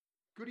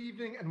Good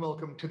evening and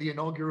welcome to the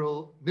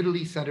inaugural Middle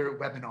East Center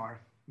webinar.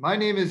 My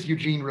name is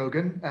Eugene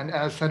Rogan, and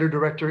as Center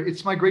Director,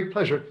 it's my great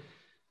pleasure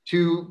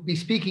to be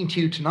speaking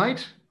to you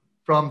tonight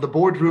from the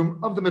boardroom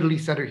of the Middle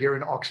East Center here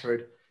in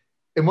Oxford,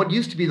 in what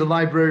used to be the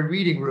library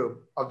reading room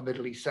of the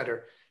Middle East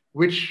Center,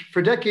 which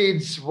for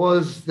decades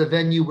was the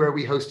venue where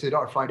we hosted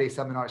our Friday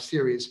seminar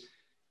series.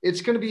 It's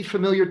going to be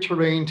familiar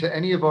terrain to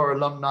any of our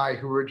alumni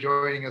who are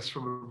joining us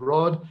from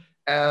abroad,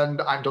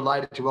 and I'm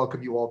delighted to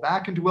welcome you all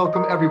back and to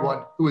welcome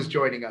everyone who is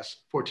joining us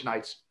for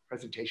tonight's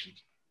presentation.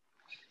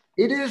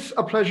 It is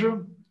a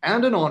pleasure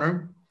and an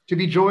honor to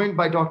be joined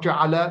by Dr.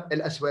 Ala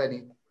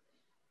Al-Aswani.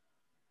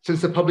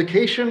 Since the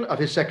publication of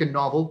his second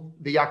novel,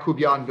 The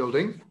Yacoubian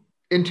Building,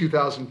 in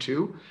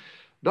 2002,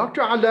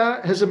 Dr. Ala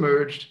has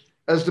emerged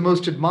as the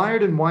most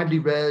admired and widely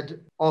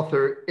read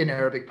author in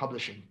Arabic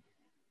publishing.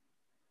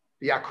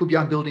 The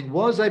Yacoubian Building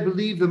was, I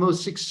believe, the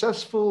most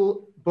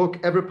successful book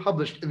ever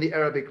published in the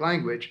Arabic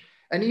language,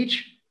 and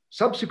each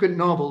subsequent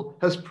novel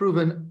has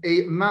proven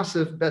a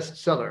massive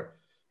bestseller.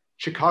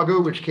 Chicago,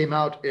 which came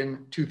out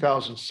in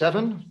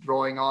 2007,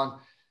 drawing on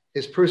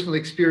his personal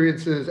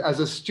experiences as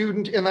a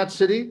student in that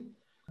city.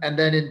 And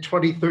then in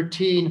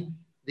 2013,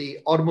 the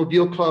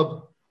Automobile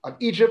Club of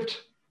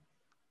Egypt.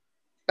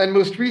 And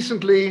most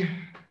recently,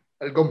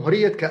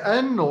 Al-Gumhuriyat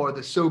Ka'an, or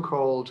the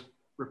so-called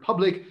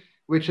Republic,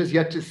 which has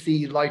yet to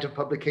see light of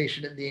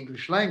publication in the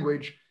English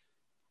language.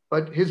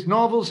 But his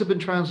novels have been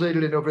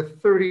translated in over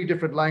 30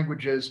 different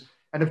languages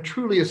and have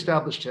truly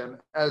established him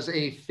as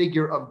a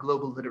figure of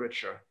global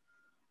literature.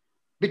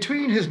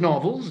 Between his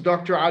novels,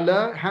 Dr.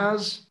 Ala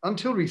has,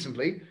 until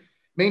recently,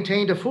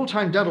 maintained a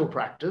full-time dental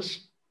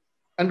practice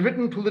and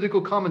written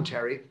political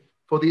commentary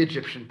for the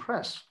Egyptian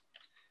press.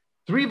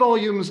 3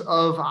 volumes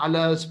of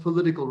Ala's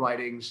political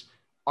writings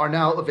are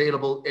now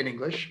available in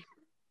English.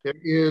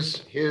 There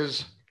is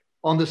his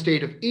On the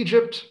State of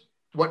Egypt,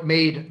 What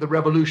Made the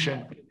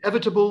Revolution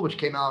Inevitable, which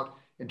came out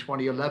in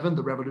 2011,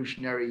 the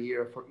revolutionary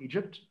year for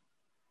Egypt.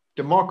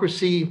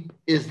 Democracy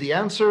is the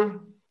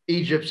Answer,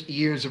 Egypt's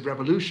Years of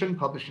Revolution,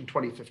 published in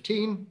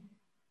 2015.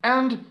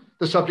 And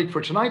the subject for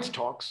tonight's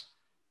talks,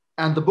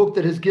 and the book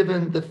that has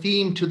given the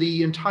theme to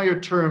the entire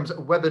term's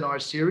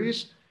webinar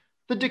series,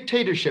 The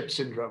Dictatorship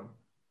Syndrome.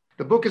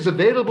 The book is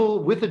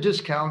available with a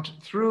discount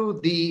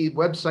through the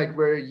website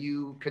where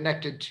you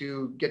connected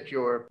to get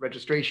your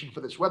registration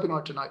for this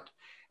webinar tonight.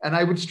 And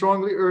I would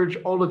strongly urge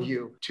all of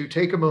you to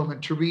take a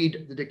moment to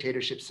read The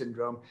Dictatorship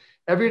Syndrome.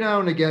 Every now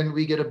and again,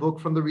 we get a book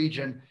from the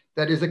region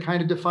that is a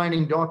kind of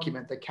defining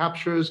document that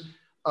captures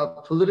a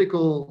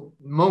political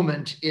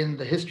moment in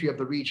the history of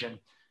the region.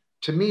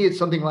 To me, it's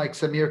something like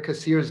Samir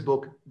Kassir's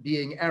book,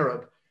 Being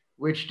Arab,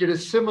 which did a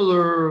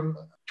similar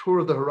tour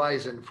of the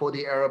horizon for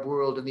the Arab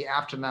world in the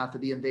aftermath of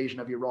the invasion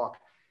of Iraq.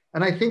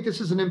 And I think this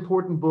is an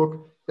important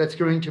book that's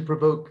going to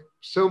provoke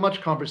so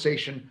much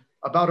conversation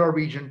about our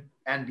region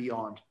and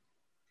beyond.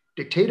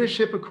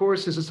 Dictatorship, of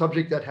course, is a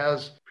subject that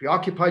has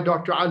preoccupied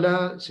Dr.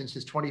 Ala since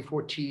his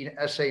 2014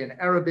 essay in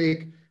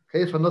Arabic,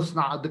 كيف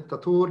نصنع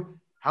دكتاتور?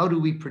 How do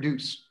we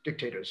produce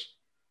dictators?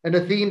 And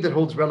a theme that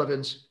holds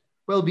relevance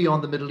well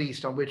beyond the Middle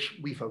East on which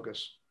we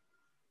focus.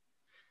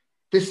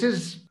 This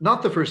is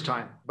not the first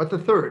time, but the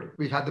third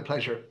we've had the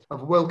pleasure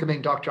of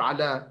welcoming Dr.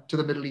 Ala to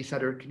the Middle East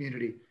Center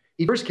community.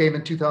 He first came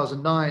in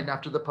 2009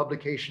 after the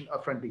publication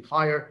of Friendly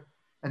Fire,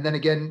 and then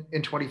again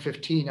in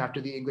 2015 after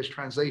the English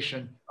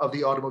translation of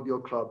the Automobile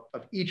Club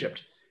of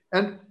Egypt.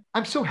 And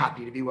I'm so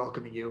happy to be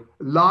welcoming you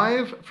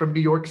live from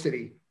New York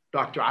City.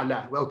 Dr.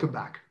 Ala, welcome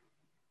back.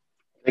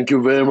 Thank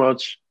you very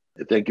much.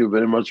 Thank you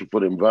very much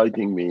for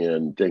inviting me,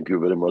 and thank you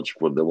very much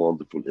for the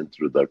wonderful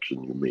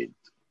introduction you made.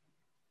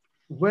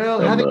 Well,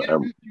 having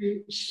introduced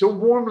you so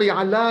warmly,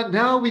 Ala,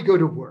 now we go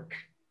to work.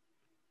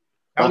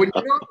 Now, when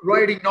you're not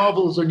writing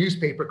novels or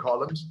newspaper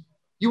columns,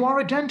 you are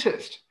a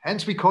dentist.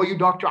 Hence, we call you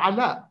Dr.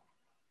 Ala.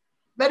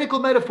 Medical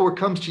metaphor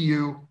comes to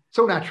you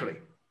so naturally.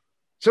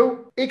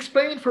 So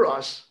explain for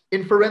us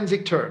in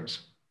forensic terms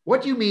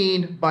what you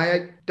mean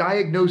by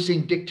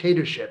diagnosing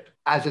dictatorship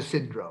as a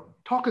syndrome.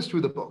 Talk us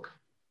through the book.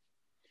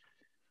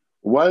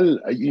 Well,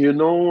 you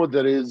know,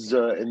 there is,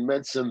 in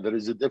medicine, there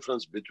is a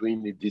difference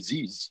between the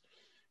disease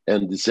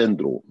and the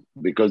syndrome,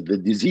 because the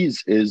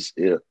disease is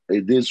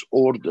a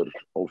disorder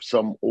of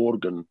some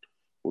organ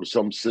or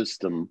some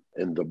system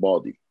in the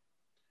body.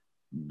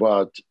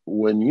 But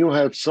when you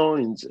have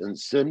signs and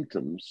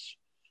symptoms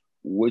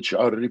which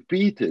are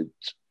repeated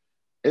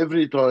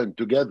every time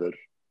together,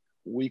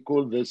 we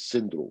call this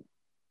syndrome.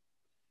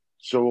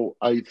 So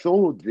I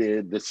thought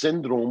the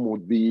syndrome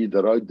would be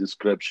the right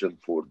description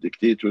for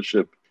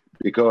dictatorship,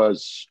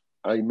 because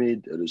I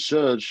made a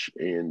research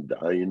and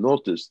I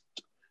noticed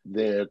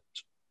that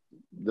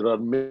there are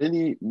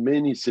many,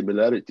 many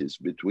similarities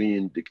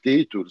between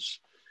dictators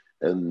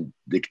and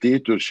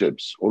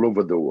dictatorships all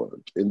over the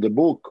world. In the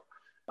book,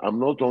 I'm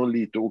not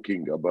only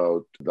talking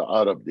about the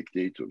Arab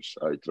dictators.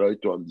 I try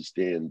to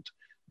understand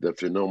the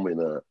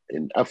phenomena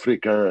in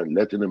Africa,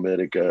 Latin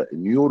America,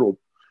 in Europe.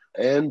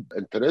 And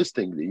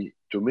interestingly,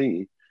 to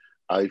me,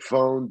 I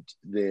found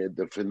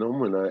the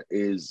phenomena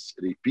is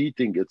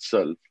repeating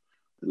itself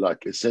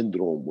like a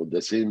syndrome with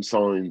the same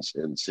signs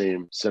and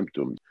same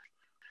symptoms.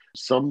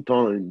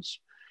 Sometimes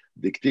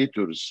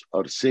dictators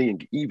are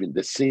saying even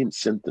the same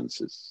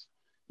sentences.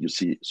 You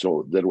see,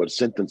 so there were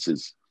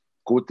sentences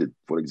quoted,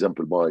 for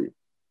example, by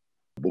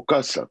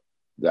Bokassa,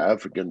 the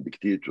African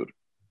dictator,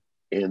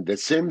 and the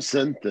same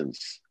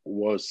sentence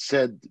was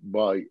said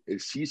by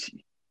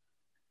Sisi.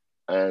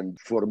 And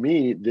for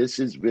me, this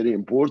is very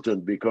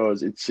important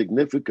because it's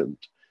significant,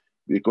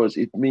 because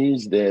it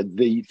means that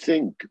they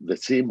think the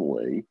same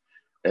way,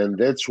 and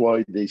that's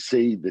why they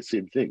say the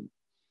same thing.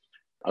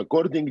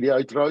 Accordingly,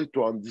 I try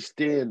to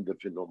understand the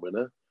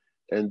phenomena,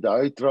 and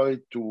I try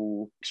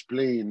to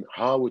explain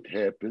how it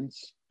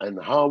happens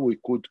and how we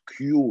could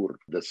cure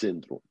the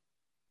syndrome.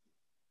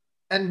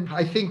 And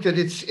I think that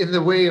it's in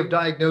the way of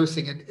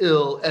diagnosing an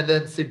ill and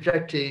then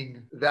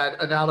subjecting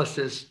that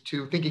analysis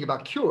to thinking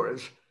about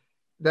cures.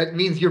 That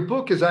means your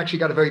book has actually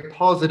got a very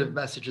positive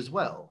message as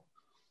well.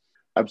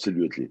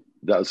 Absolutely.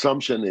 The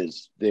assumption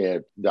is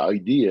that the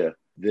idea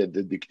that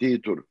the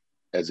dictator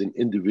as an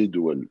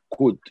individual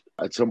could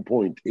at some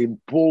point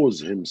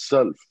impose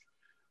himself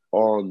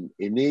on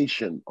a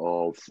nation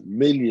of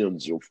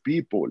millions of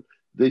people,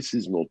 this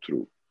is not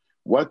true.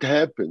 What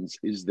happens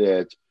is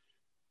that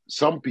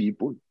some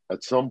people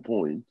at some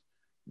point,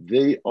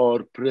 they are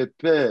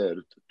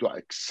prepared to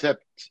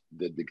accept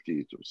the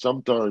dictator.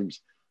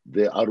 Sometimes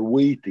they are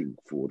waiting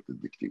for the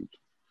dictator.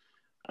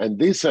 And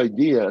this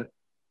idea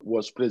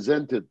was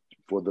presented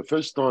for the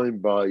first time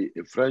by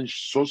a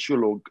French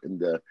sociologue in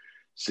the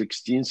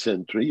 16th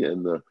century,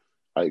 and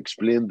I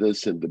explained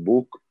this in the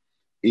book,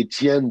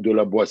 Etienne de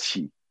la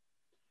Boétie.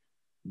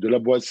 De la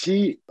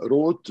Boétie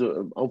wrote,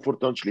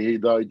 unfortunately, he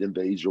died in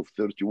the age of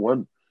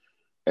 31,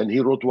 and he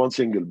wrote one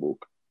single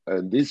book.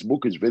 And this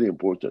book is very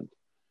important.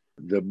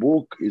 The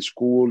book is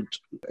called,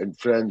 in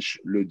French,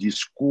 Le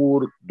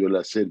Discours de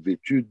la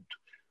Servitude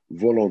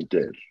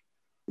Volontaire.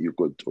 You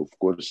could, of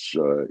course,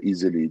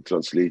 easily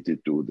translate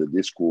it to the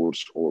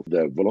discourse of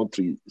the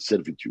voluntary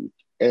servitude.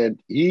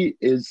 And he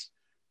is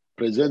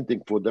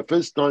presenting for the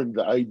first time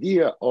the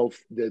idea of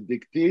the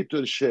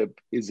dictatorship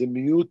is a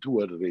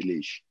mutual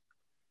relation.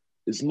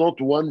 It's not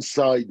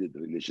one-sided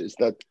relation. It's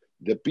that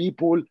the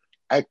people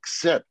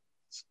accept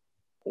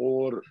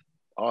or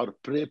are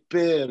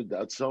prepared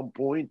at some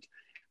point.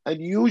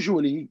 And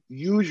usually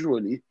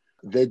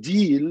the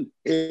deal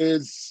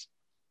is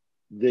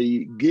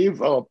they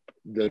give up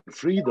their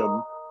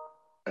freedom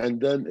and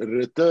then in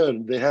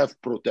return they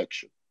have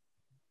protection,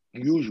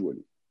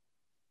 usually.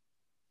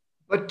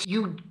 But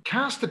you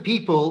cast the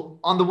people,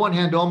 on the one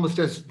hand, almost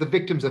as the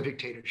victims of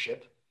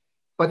dictatorship.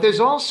 But there's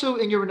also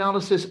in your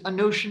analysis a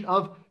notion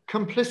of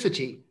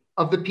complicity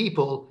of the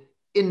people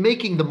in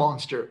making the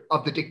monster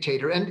of the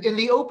dictator. And in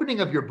the opening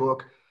of your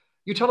book,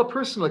 you tell a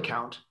personal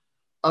account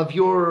of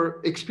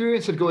your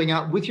experience of going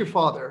out with your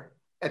father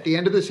at the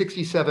end of the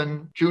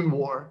 67 June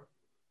War,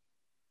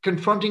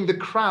 confronting the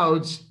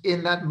crowds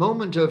in that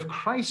moment of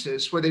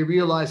crisis where they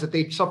realized that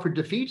they'd suffered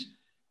defeat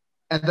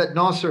and that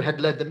Nasser had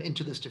led them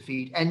into this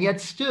defeat. And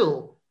yet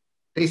still,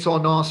 they saw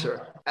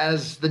Nasser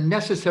as the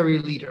necessary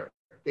leader.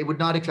 They would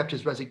not accept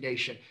his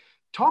resignation.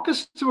 Talk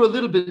us through a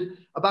little bit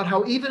about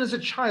how even as a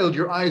child,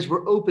 your eyes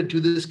were open to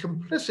this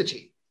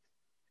complicity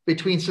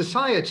between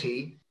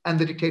society and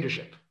the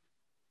dictatorship.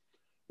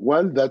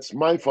 Well, that's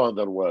my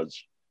father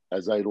was,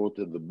 as I wrote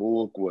in the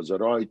book, was a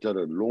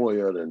writer and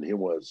lawyer, and he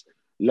was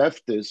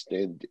leftist.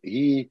 And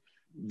he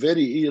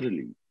very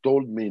early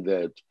told me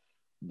that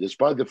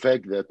despite the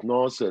fact that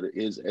Nasser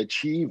is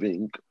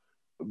achieving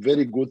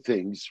very good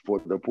things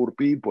for the poor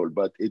people,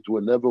 but it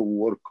will never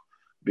work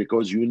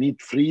because you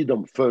need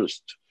freedom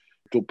first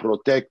to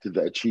protect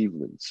the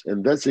achievements.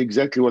 And that's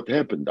exactly what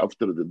happened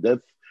after the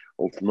death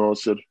of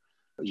Nasser.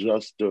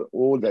 Just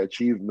all the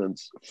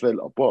achievements fell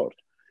apart.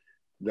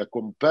 The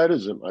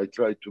comparison I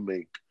try to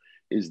make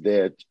is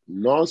that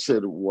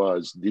Nasser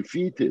was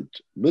defeated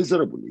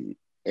miserably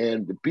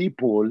and the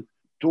people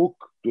took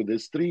to the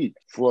street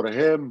for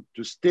him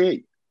to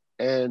stay.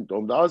 And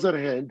on the other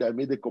hand, I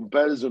made a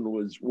comparison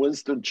with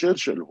Winston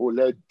Churchill, who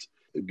led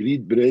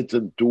Great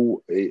Britain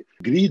to a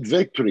great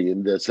victory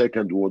in the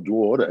Second World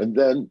War. And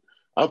then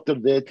after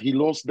that, he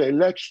lost the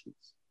elections.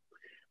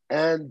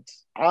 And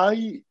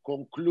I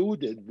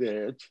concluded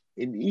that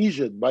in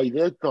Egypt, by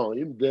that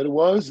time, there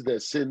was the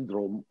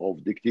syndrome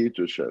of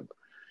dictatorship.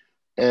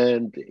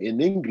 And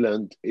in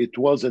England, it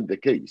wasn't the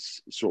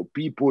case. So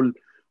people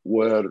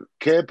were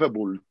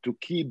capable to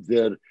keep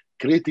their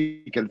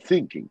critical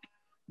thinking.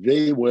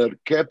 They were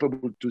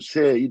capable to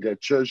say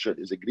that Churchill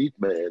is a great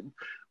man,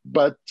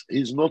 but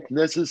he's not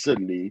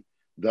necessarily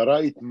the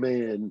right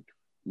man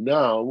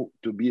now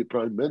to be a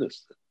prime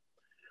minister.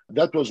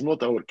 That was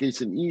not our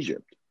case in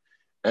Egypt.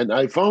 And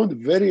I found a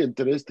very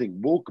interesting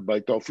book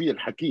by Tawfiq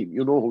al-Hakim.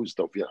 You know who is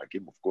Tawfiq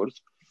al-Hakim, of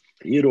course.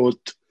 He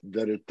wrote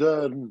The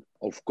Return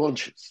of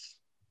Conscience.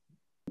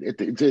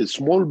 It's a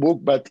small book,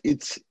 but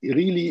it's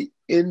really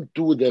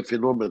into the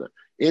phenomena,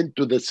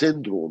 into the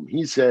syndrome.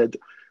 He said,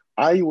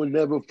 I will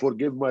never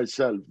forgive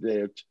myself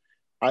that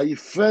I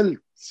felt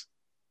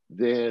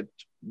that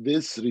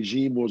this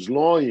regime was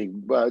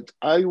lying, but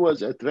I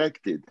was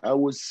attracted, I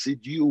was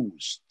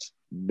seduced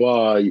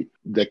by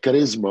the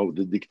charisma of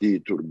the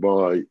dictator,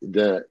 by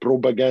the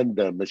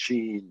propaganda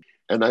machine.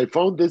 And I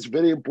found this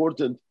very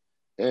important.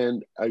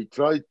 And I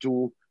tried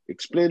to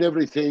explain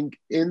everything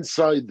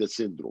inside the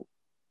syndrome.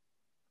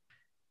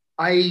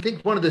 I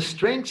think one of the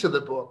strengths of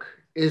the book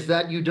is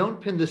that you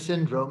don't pin the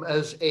syndrome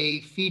as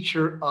a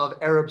feature of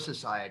Arab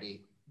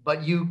society,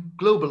 but you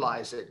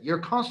globalize it. You're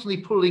constantly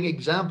pulling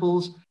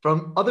examples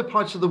from other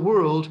parts of the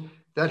world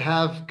that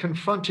have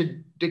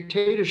confronted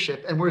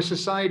dictatorship and where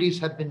societies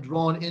have been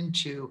drawn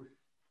into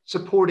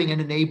supporting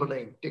and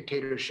enabling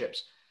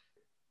dictatorships.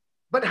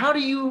 But how do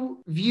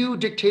you view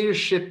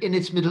dictatorship in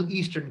its Middle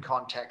Eastern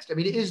context? I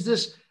mean, is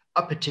this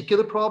a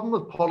particular problem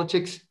of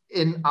politics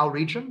in our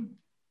region?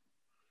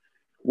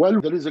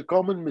 Well, there is a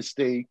common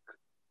mistake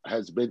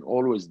has been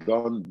always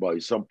done by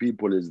some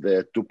people is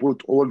that to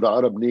put all the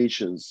Arab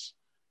nations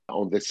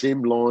on the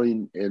same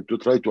line and to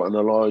try to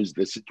analyze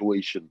the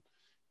situation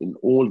in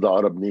all the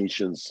Arab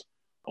nations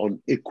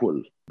on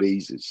equal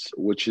basis,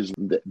 which is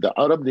the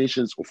Arab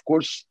nations, of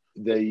course,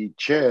 they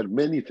share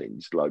many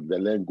things like the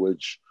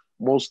language,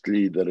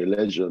 mostly the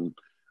religion,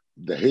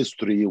 the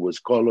history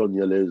with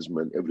colonialism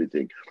and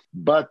everything.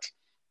 But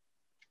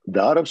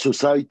the Arab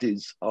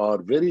societies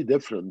are very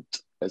different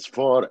as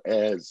far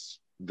as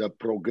the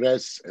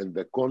progress and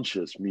the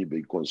conscience may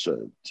be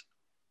concerned.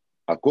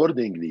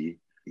 Accordingly,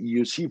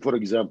 you see, for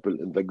example,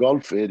 in the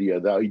Gulf area,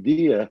 the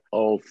idea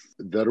of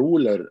the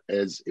ruler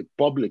as a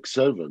public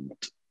servant,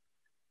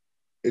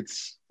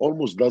 it's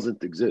almost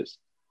doesn't exist.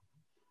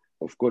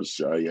 Of course,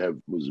 I have,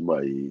 with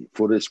my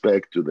full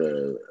respect to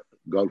the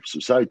Gulf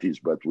societies,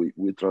 but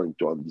we're trying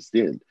to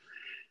understand.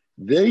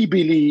 They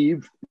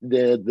believe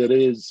that there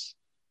is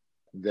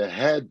the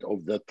head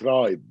of the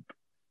tribe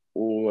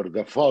or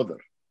the father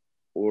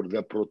or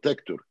the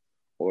protector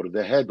or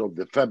the head of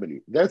the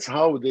family. That's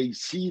how they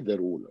see the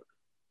ruler.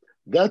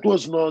 That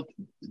was not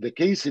the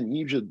case in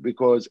Egypt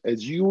because,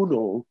 as you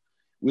know,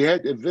 we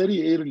had a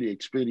very early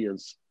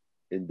experience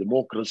in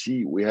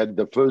democracy. We had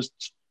the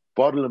first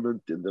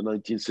parliament in the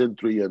 19th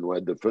century and we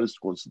had the first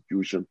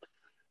constitution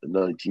in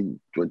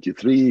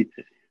 1923.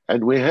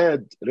 And we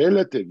had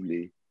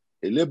relatively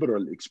a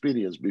liberal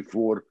experience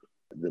before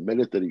the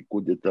military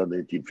coup d'etat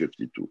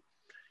 1952.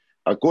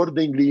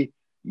 Accordingly,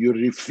 you're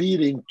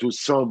referring to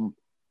some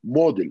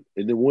model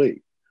in a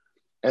way.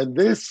 And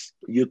this,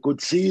 you could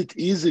see it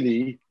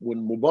easily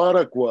when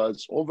Mubarak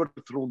was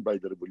overthrown by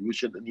the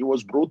revolution and he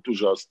was brought to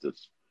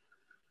justice.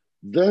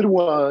 There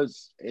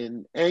was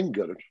an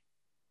anger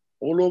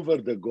all over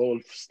the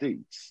Gulf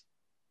states,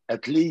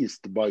 at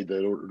least by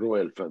the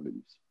royal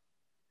families.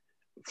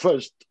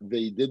 First,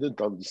 they didn't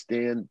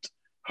understand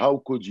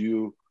how could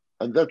you,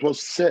 and that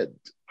was said,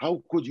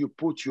 how could you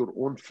put your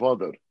own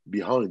father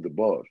behind the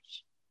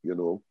bars, you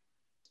know?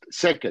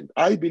 Second,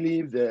 I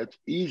believe that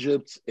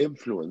Egypt's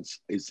influence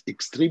is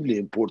extremely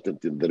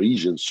important in the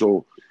region.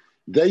 So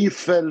they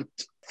felt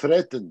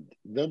threatened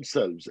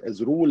themselves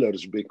as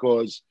rulers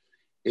because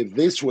if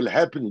this will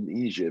happen in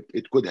Egypt,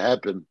 it could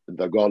happen in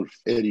the Gulf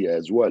area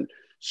as well.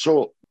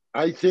 So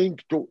I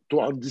think to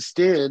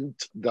understand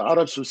the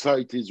Arab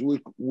societies,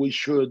 we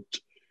should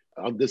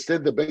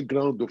understand the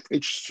background of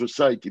each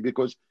society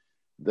because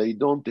they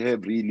don't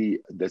have really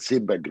the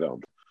same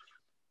background.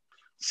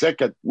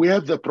 Second, we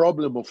have the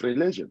problem of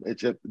religion.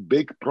 It's a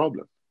big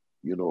problem,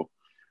 you know.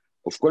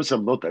 Of course,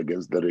 I'm not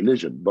against the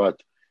religion,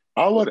 but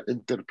our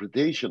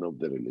interpretation of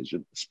the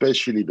religion,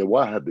 especially the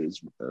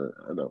Wahhabism,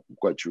 and I'm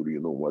quite sure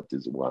you know what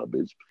is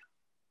Wahhabism,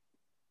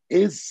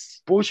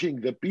 is pushing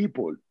the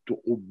people to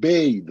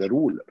obey the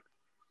ruler.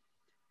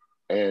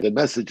 And the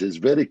message is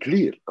very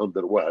clear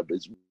under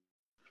Wahhabism,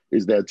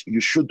 is that you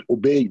should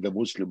obey the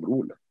Muslim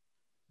ruler.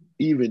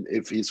 Even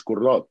if he's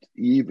corrupt,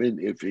 even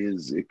if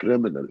he's a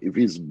criminal, if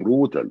he's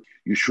brutal,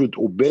 you should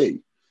obey.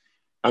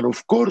 And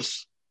of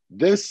course,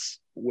 this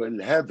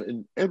will have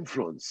an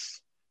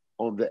influence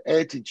on the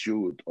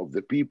attitude of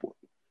the people.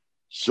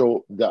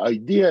 So the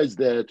idea is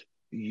that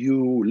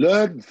you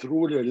learn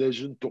through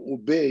religion to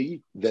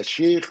obey the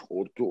sheikh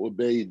or to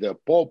obey the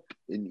pope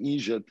in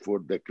Egypt for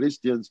the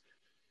Christians,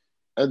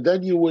 and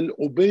then you will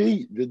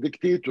obey the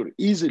dictator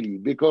easily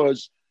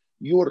because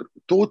you're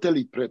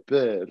totally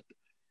prepared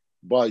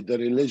by the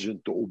religion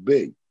to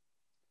obey.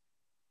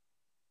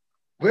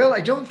 Well,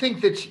 I don't think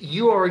that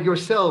you are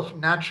yourself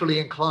naturally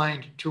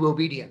inclined to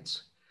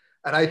obedience.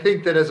 And I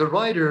think that as a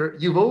writer,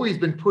 you've always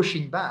been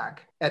pushing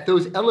back at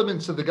those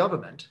elements of the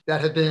government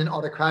that have been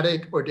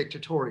autocratic or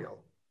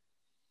dictatorial.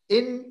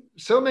 In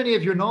so many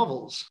of your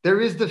novels, there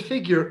is the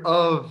figure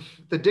of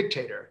the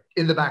dictator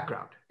in the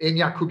background. In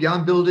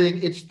Yacoubian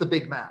Building, it's the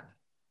big man.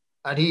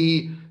 And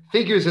he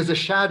figures as a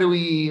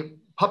shadowy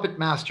puppet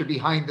master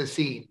behind the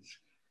scenes.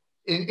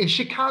 In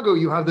Chicago,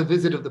 you have the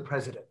visit of the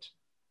president.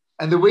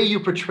 And the way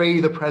you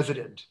portray the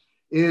president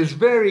is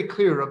very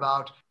clear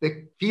about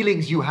the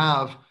feelings you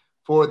have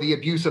for the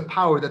abuse of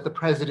power that the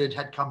president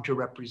had come to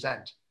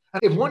represent.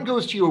 And if one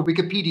goes to your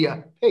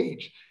Wikipedia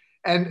page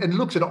and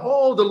looks at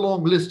all the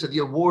long list of the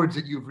awards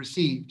that you've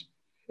received,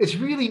 it's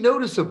really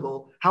noticeable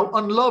how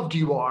unloved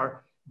you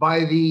are by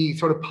the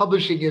sort of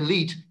publishing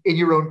elite in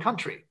your own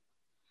country.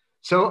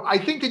 So I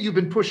think that you've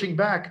been pushing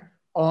back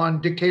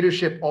on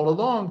dictatorship all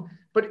along,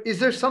 but is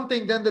there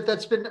something then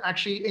that's been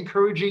actually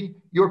encouraging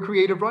your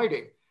creative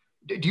writing?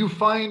 Do you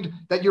find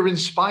that you're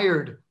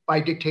inspired by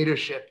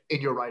dictatorship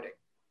in your writing?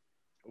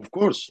 Of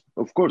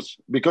course,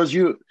 because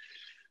you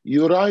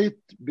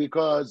write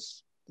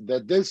because the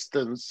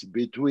distance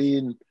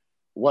between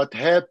what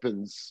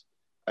happens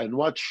and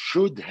what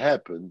should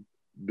happen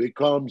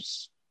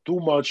becomes too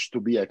much to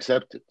be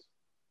accepted.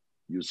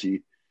 You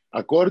see,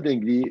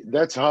 accordingly,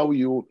 that's how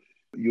you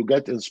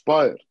get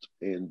inspired.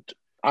 And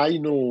I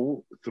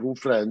know through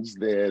friends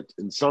that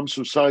in some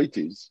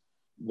societies,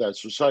 the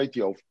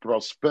society of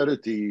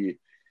prosperity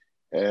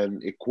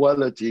and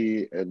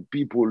equality, and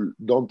people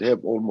don't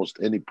have almost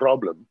any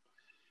problem,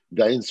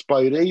 the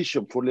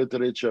inspiration for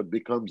literature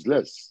becomes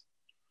less.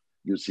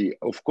 You see,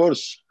 of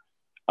course,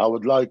 I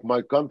would like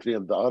my country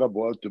and the Arab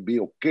world to be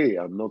okay.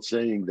 I'm not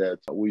saying that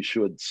we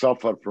should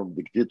suffer from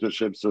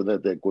dictatorship so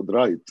that they could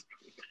write.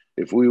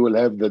 If we will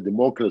have the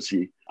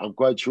democracy, I'm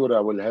quite sure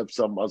I will have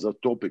some other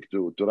topic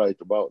to write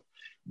about.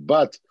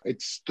 But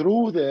it's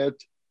true that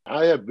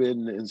I have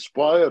been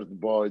inspired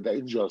by the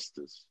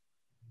injustice,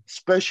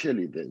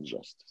 especially the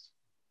injustice.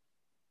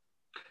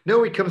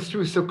 No, it comes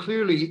through so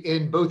clearly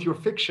in both your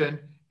fiction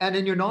and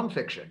in your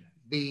nonfiction.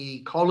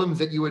 The columns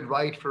that you would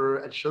write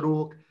for Al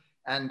Shuruq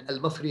and Al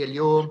Masri Al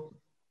Yom,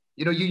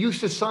 you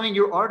used to sign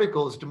your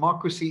articles,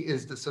 "Democracy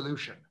is the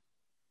solution."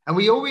 And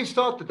we always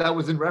thought that that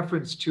was in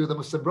reference to the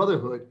Muslim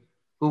Brotherhood,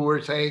 who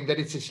were saying that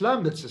it's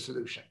Islam that's the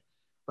solution.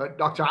 But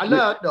Dr.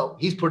 Alaa, no,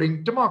 he's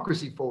putting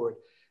democracy forward.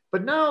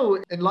 But now,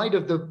 in light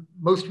of the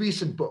most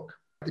recent book,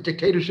 The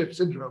Dictatorship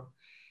Syndrome,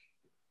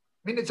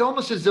 I mean, it's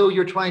almost as though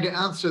you're trying to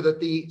answer that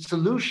the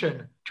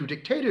solution to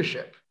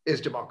dictatorship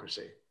is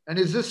democracy. And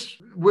is this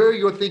where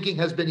your thinking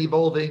has been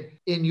evolving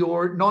in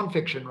your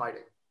nonfiction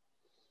writing?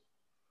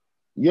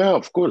 Yeah,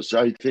 of course.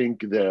 I think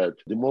that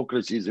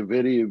democracy is a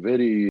very,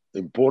 very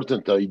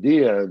important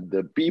idea. And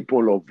the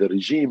people of the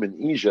regime in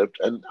Egypt,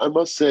 and I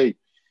must say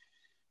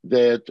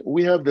that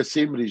we have the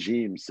same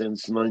regime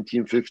since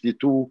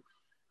 1952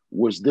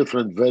 with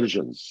different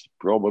versions,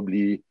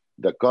 probably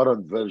the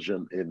current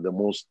version is the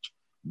most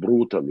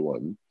brutal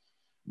one.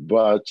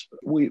 But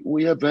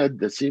we have had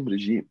the same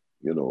regime,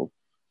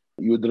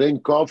 You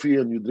drink coffee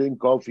and you drink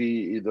coffee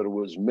either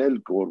with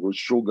milk or with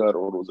sugar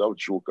or without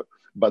sugar,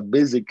 but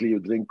basically you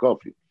drink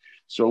coffee.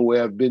 So we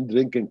have been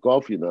drinking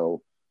coffee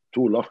now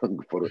too long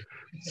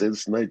since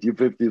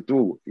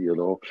 1952,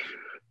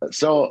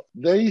 So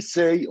they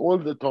say all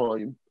the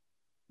time,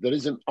 there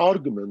is an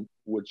argument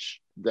which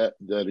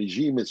the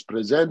regime is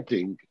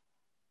presenting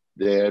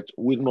that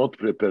we're not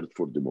prepared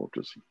for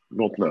democracy,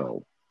 not now,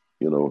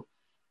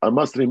 I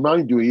must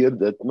remind you here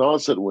that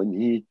Nasser, when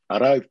he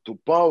arrived to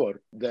power,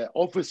 the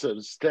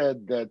officers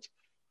said that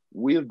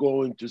we're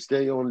going to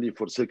stay only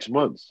for 6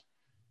 months.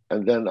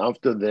 And then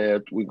after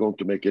that, we're going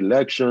to make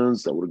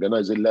elections,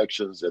 organize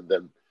elections, and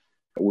then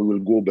we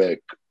will go back.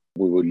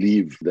 We will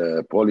leave the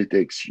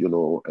politics,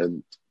 and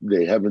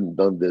they haven't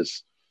done this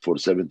for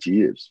 70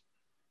 years.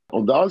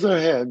 On the other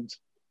hand,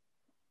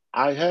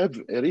 I have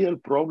a real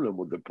problem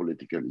with the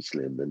political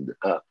Islam. And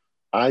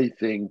I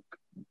think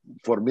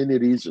for many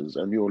reasons,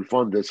 and you will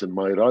find this in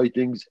my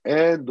writings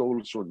and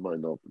also in my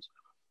novels.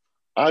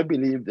 I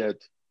believe that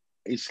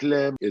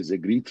Islam is a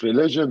great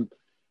religion,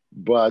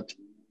 but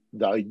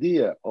the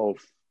idea of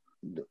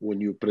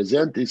when you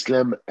present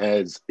Islam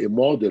as a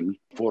model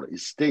for a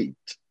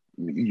state,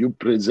 you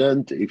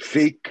present a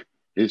fake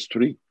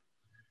history,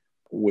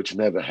 which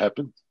never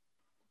happened.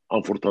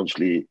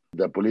 Unfortunately,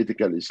 the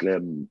political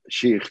Islam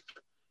sheikh,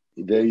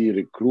 they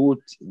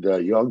recruit the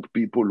young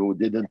people who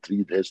didn't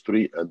read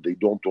history and they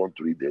don't want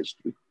to read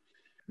history.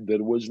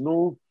 There was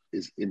no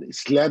an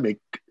Islamic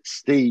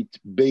state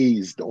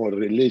based on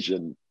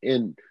religion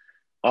in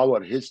our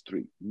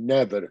history.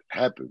 Never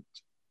happened.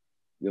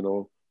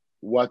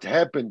 What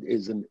happened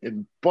is an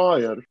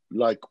empire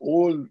like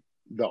all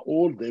the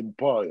old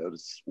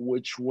empires,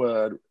 which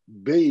were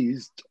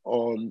based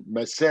on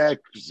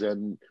massacres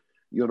and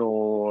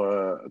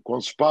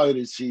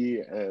conspiracy,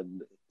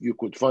 and you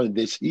could find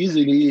this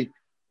easily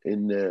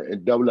in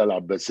Dawla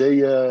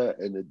al-Abbasiyya,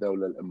 in the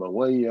Dawla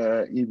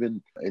al-Umayyah,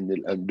 even in the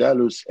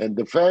Andalus. And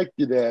the fact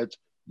that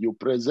you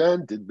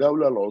present the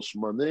Dawla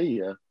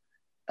al-Osmaniyya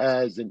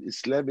as an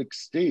Islamic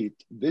state,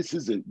 this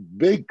is a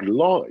big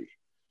lie,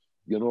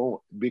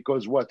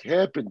 because what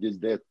happened is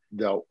that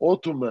the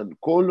Ottoman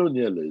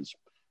colonialism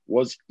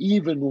was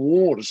even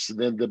worse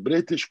than the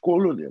British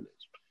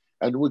colonialism.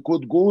 And we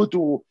could go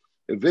to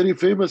a very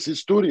famous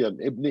historian,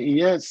 Ibn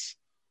Iyas,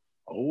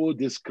 who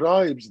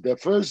describes the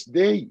first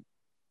day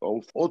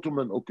of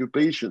Ottoman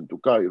occupation to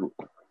Cairo.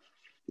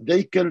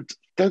 They killed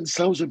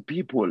 10,000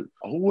 people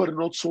who were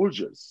not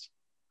soldiers.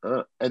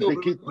 And they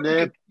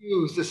kidnapped.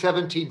 Use the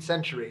 17th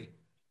century.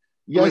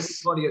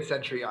 Yes. Or the 20th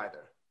century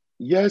either.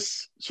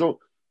 Yes. So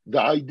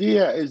the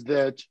idea is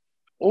that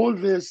all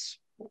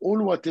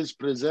what is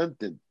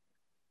presented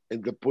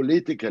in the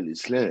political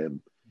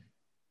Islam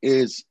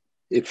is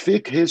a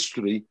fake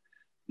history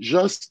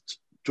just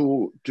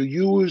to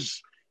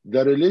use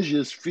the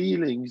religious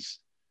feelings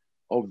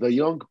of the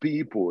young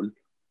people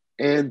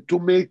and to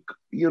make,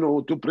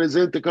 to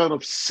present a kind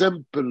of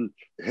simple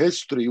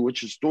history,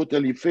 which is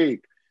totally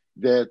fake,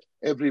 that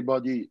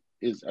everybody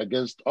is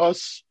against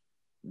us,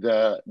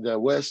 the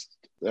West.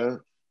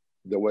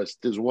 The West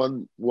is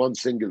one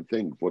single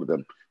thing for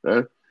them.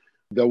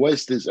 The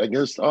West is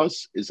against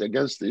us, is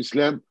against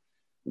Islam.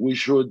 We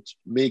should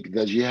make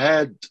the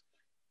jihad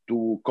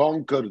to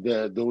conquer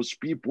those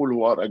people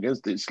who are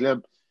against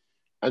Islam.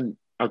 And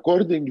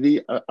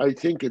accordingly, I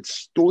think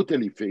it's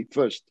totally fake,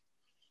 first.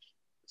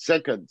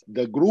 Second,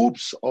 the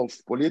groups of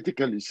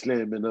political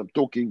Islam, and I'm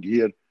talking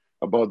here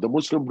about the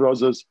Muslim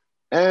Brothers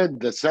and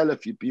the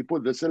Salafi people.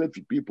 The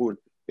Salafi people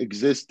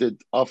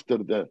existed after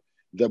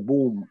the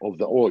boom of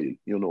the oil.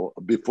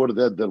 Before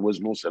that, there was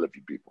no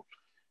Salafi people.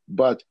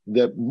 But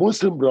the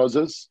Muslim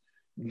Brothers,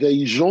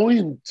 they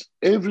joined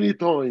every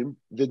time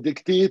the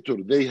dictator,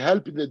 they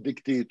helped the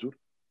dictator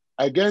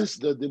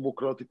against the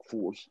democratic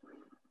force.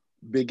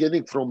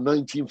 Beginning from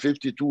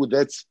 1952,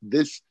 that's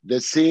the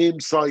same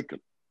cycle.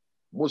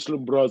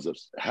 Muslim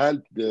Brothers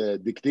helped the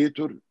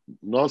dictator,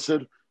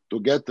 Nasser, to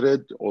get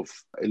rid of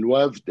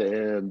Al-Wafd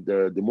and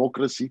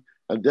democracy.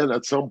 And then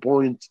at some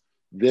point,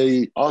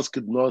 they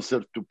asked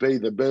Nasser to pay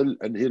the bill,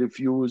 and he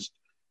refused,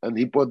 and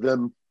he put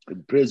them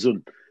in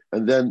prison.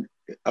 And then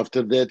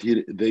after that,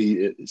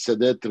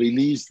 Sadat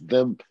released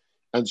them,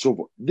 and so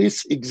forth.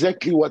 This is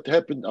exactly what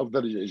happened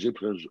after the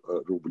Egyptian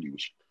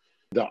revolution.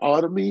 The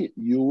army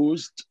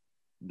used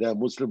the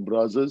Muslim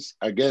Brothers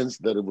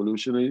against the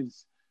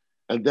revolutionaries,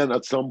 and then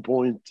at some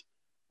point,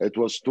 it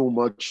was too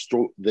much,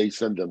 so they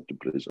sent them to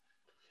prison.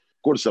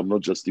 Of course, I'm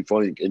not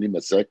justifying any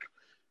massacre.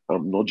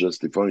 I'm not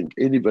justifying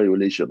any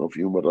violation of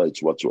human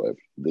rights whatsoever.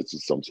 This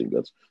is something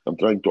that I'm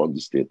trying to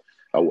understand.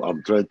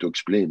 I'm trying to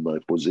explain my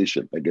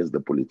position against the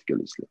political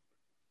Islam.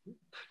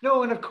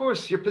 No, and of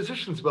course, your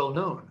position's well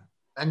known.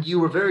 And you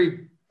were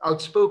very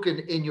outspoken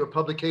in your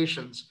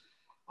publications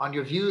on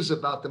your views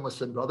about the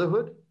Muslim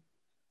Brotherhood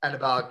and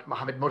about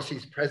Mohamed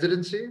Morsi's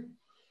presidency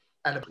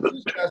and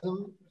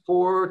enthusiasm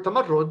for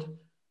Tamarrud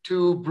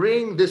to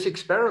bring this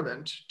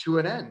experiment to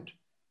an end.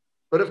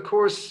 But of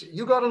course,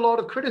 you got a lot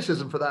of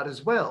criticism for that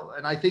as well.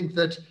 And I think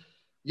that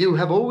you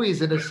have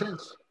always, in a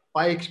sense,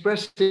 by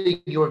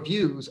expressing your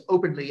views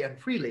openly and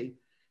freely,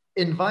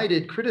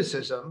 invited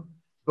criticism,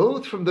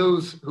 both from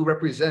those who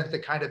represent the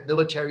kind of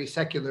military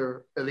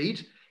secular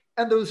elite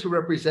and those who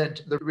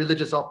represent the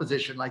religious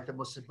opposition like the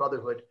Muslim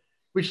Brotherhood,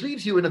 which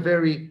leaves you in a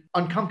very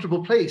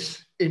uncomfortable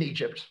place in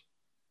Egypt.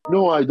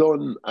 No, I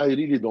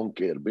really don't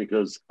care,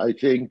 because I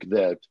think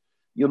that,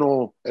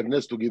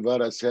 Ernesto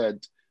Guevara said,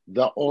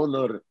 the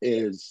honor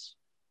is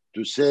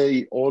to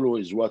say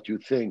always what you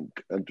think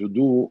and to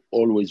do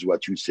always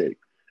what you say.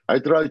 I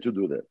try to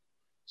do that.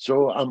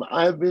 So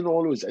I've been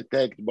always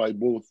attacked by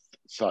both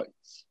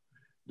sides,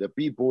 the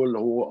people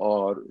who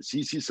are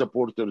Sisi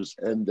supporters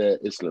and the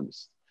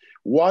Islamists.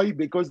 Why?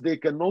 Because they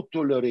cannot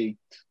tolerate,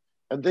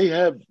 and they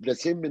have the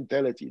same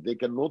mentality, they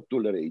cannot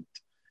tolerate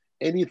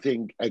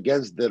anything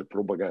against their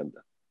propaganda.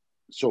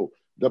 So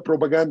the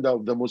propaganda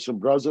of the Muslim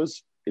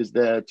Brothers is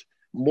that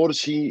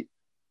Morsi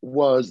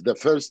was the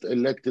first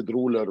elected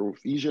ruler of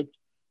Egypt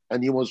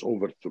and he was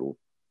overthrown.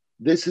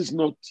 This is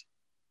not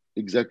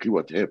exactly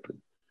what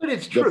happened. But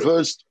it's true. The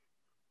first,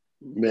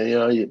 may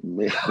I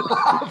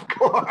of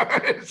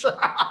course.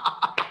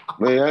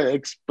 May I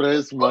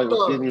express my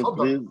opinion,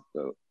 please?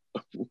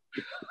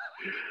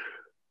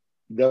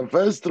 The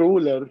first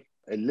ruler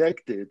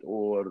elected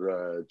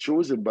or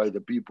chosen by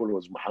the people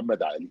was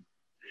Muhammad Ali.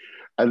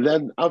 And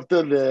then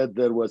after that,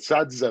 there was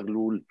Saad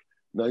Zaghloul,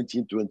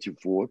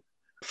 1924,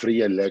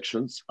 free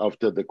elections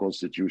after the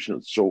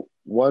constitution. So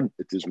one,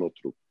 it is not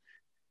true.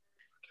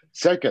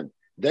 Second,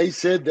 they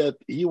said that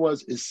he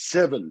was a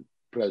civil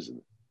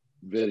president.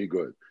 Very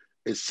good.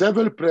 A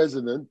civil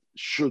president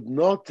should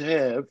not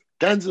have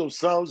tens of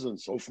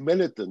thousands of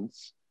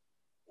militants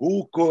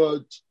who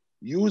could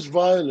use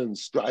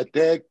violence to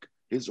attack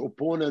his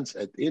opponents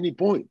at any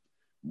point.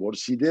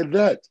 Morsi did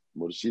that.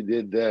 Morsi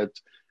did that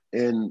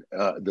in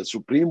the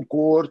Supreme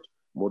Court.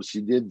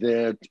 Morsi did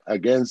that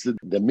against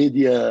the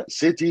media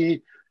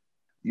city.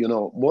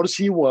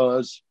 Morsi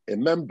was a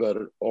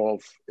member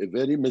of a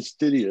very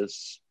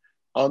mysterious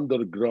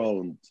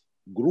underground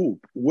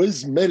group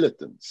with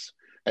militants.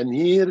 And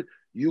here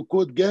you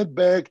could get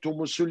back to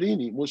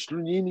Mussolini.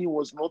 Mussolini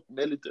was not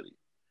military.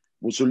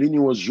 Mussolini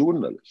was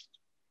journalist.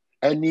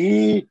 And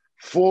he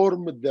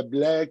formed the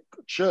Black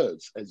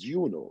Church, as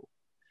you know.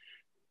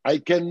 I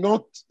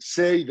cannot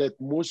say that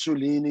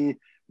Mussolini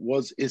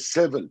was a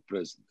civil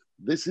president.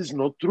 This is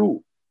not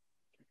true.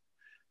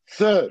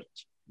 Third,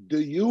 do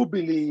you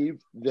believe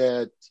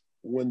that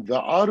when the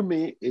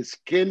army is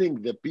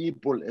killing the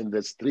people in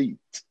the street,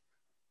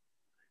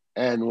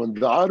 and when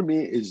the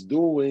army is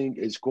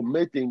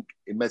committing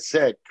a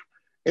massacre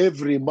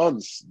every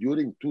month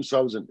during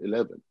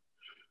 2011,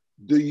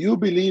 do you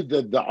believe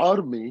that the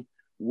army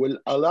will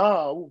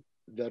allow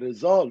the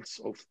results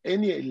of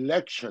any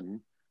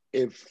election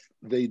if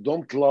they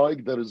don't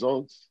like the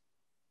results?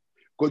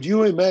 Could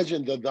you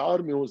imagine that the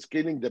army was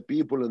killing the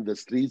people in the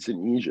streets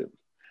in Egypt?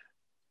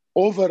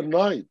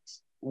 Overnight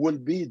will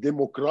be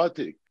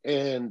democratic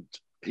and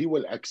he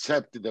will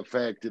accept the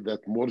fact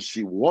that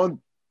Morsi won.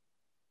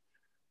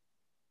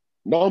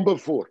 Number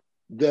four,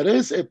 there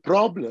is a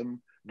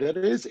problem. There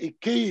is a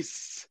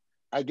case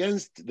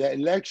against the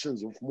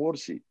elections of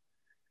Morsi,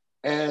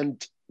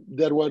 and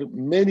there were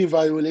many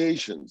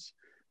violations.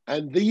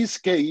 And this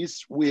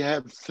case, we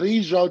have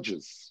 3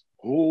 judges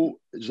who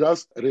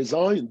just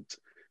resigned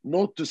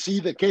not to see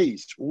the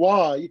case.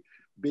 Why?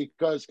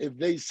 Because if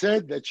they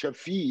said that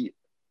Shafii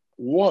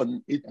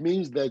won, it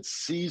means that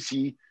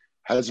Sisi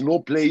has no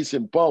place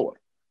in power.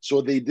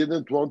 So they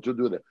didn't want to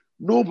do that.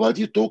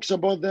 Nobody talks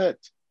about that.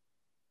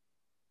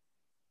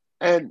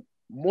 And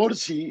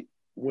Morsi,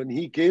 when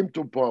he came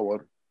to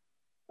power,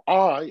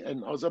 I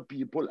and other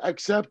people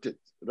accepted,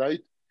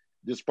 right?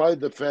 Despite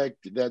the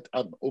fact that,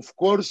 of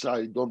course,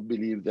 I don't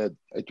believe that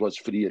it was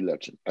free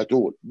election at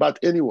all. But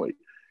anyway,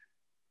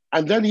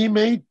 and then he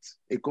made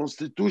a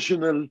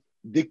constitutional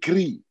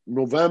decree,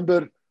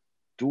 November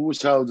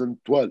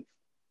 2012.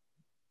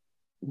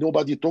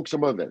 Nobody talks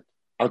about that.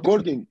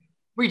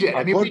 We did.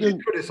 I mean, we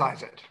did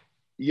criticize it.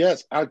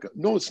 Yes.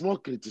 No, it's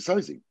not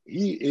criticizing.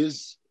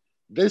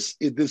 This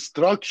is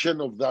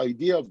destruction of the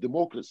idea of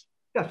democracy.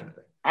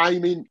 Definitely. I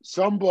mean,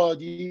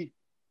 somebody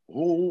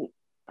who,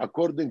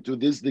 according to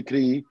this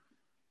decree,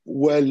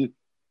 will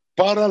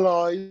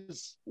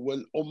paralyze,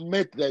 will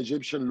omit the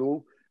Egyptian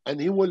law, and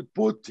he will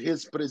put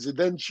his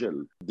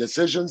presidential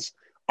decisions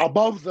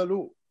above the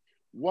law.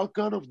 What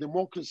kind of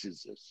democracy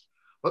is this?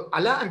 Well,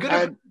 Ala, I'm going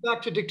to go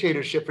back to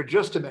dictatorship for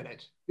just a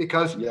minute,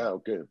 because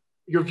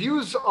your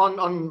views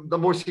on the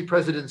Morsi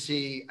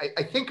presidency,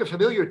 I think, are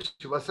familiar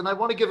to us, and I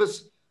want to give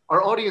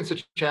our audience a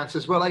chance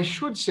as well. I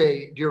should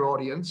say, dear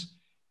audience,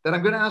 that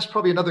I'm going to ask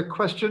probably another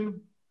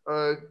question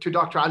to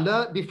Dr.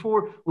 Ala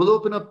before we'll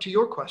open up to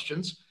your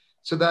questions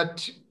so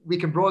that we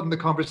can broaden the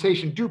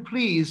conversation. Do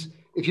please,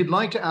 if you'd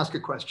like to ask a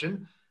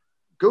question,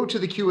 go to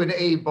the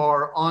Q&A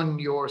bar on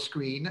your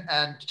screen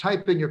and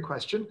type in your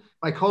question.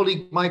 My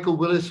colleague, Michael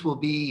Willis, will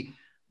be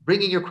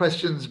bringing your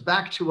questions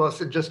back to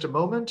us in just a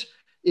moment.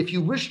 If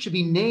you wish to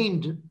be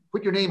named,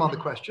 put your name on the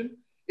question.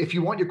 If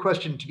you want your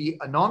question to be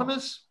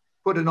anonymous,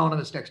 put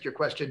anonymous next to your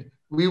question.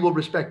 We will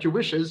respect your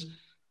wishes,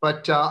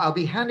 but I'll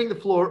be handing the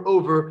floor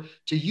over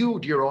to you,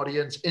 dear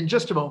audience, in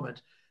just a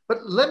moment.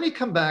 But let me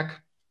come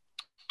back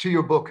to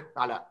your book,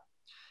 Ala,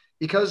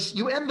 because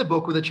you end the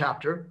book with a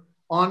chapter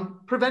on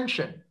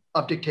prevention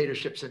of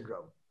dictatorship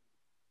syndrome.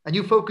 And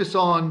you focus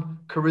on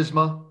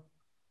charisma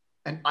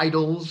and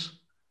idols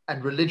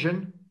and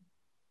religion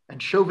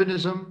and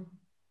chauvinism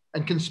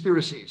and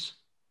conspiracies.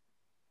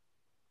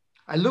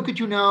 I look at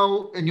you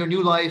now in your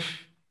new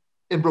life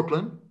in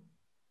Brooklyn,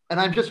 and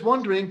I'm just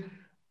wondering,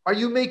 are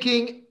you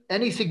making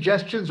any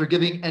suggestions or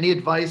giving any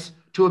advice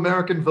to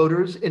American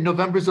voters in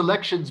November's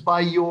elections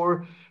by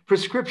your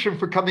prescription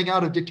for coming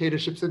out of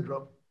dictatorship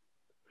syndrome?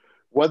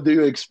 What do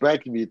you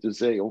expect me to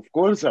say? Of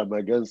course, I'm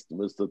against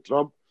Mr.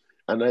 Trump.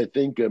 And I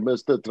think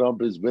Mr.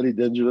 Trump is very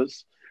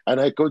dangerous. And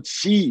I could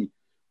see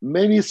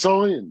many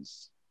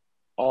signs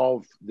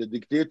of the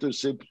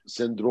dictatorship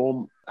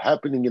syndrome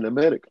happening in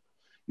America.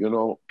 You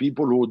know,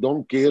 people who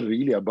don't care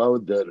really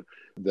about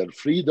their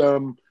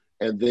freedom,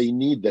 and they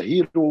need the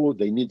hero,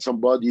 they need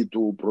somebody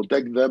to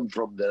protect them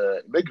from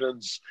the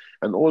immigrants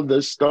and all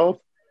this stuff.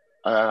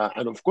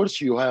 And of course,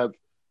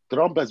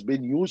 Trump has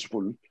been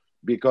useful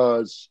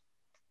because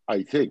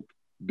the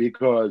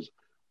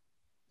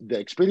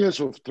experience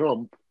of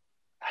Trump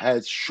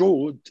has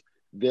showed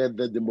that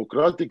the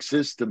democratic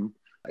system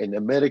in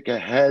America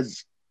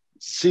has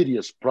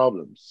serious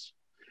problems.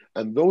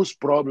 And those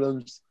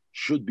problems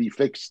should be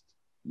fixed,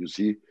 you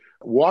see.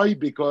 Why?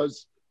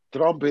 Because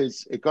Trump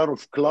is a kind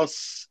of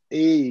class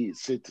A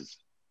citizen,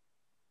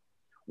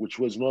 which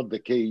was not the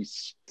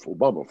case for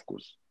Obama, of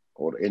course,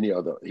 or any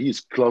other. He's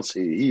class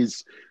A.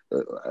 He's,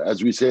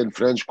 as we say in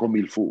French, comme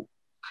il faut.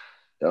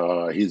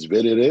 He's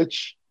very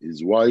rich.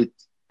 He's white,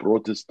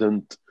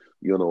 Protestant,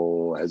 you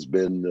know,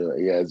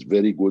 he has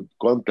very good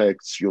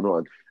contacts, you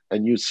know.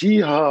 And you see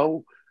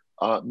how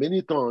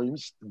many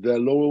times the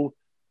law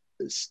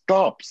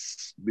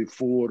stops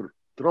before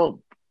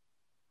Trump.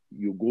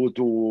 You go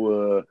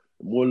to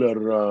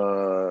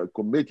Mueller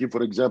committee,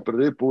 for example,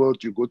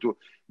 report, you go to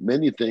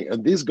many things.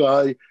 And this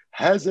guy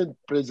hasn't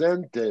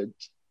presented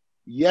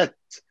yet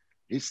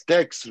his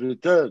tax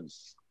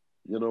returns,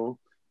 you know.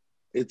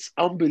 It's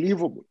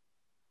unbelievable.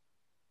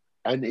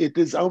 And it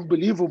is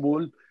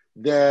unbelievable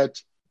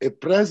that a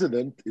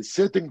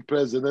sitting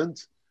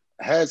president,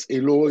 has a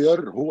lawyer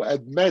who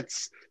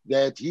admits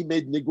that he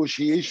made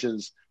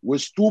negotiations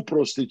with 2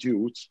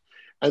 prostitutes,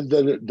 and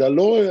the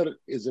lawyer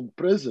is in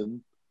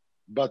prison,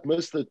 but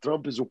Mr.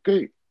 Trump is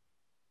okay.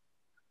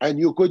 And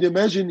you could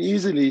imagine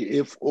easily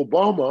if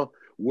Obama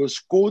was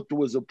caught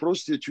with a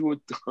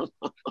prostitute,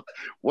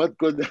 what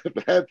could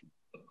have happened?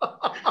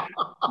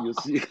 You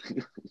see?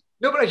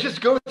 No, but I just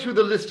go through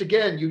the list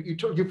again.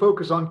 You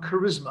focus on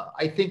charisma.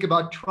 I think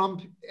about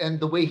Trump and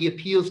the way he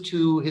appeals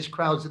to his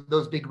crowds in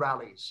those big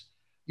rallies.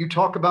 You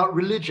talk about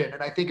religion,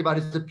 and I think about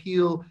his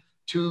appeal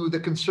to the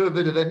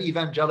conservative and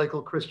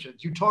evangelical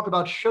Christians. You talk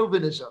about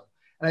chauvinism,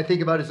 and I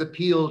think about his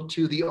appeal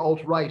to the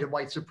alt-right and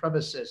white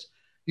supremacists.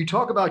 You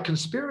talk about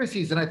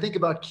conspiracies, and I think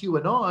about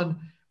QAnon.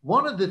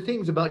 One of the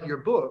things about your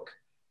book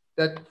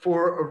that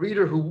for a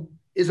reader who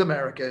is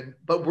American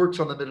but works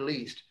on the Middle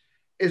East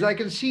is I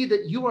can see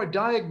that you are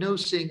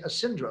diagnosing a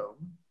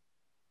syndrome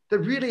that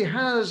really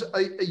has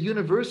a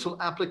universal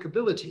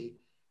applicability.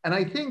 And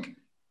I think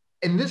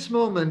in this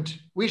moment,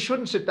 we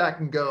shouldn't sit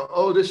back and go,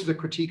 oh, this is a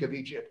critique of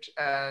Egypt,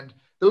 and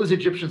those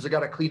Egyptians have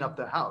got to clean up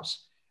their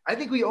house. I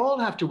think we all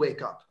have to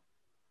wake up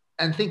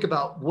and think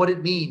about what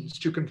it means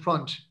to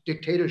confront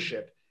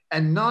dictatorship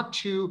and not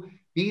to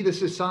be the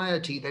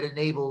society that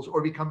enables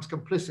or becomes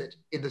complicit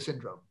in the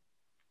syndrome.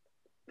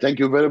 Thank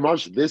you very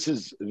much. This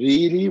is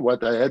really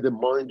what I had in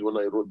mind when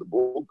I wrote the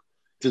book.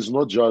 It is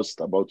not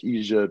just about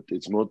Egypt.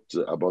 It's not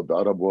about the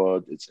Arab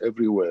world. It's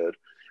everywhere.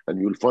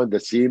 And you'll find the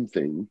same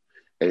thing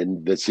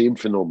and the same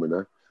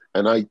phenomena.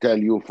 And I tell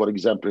you, for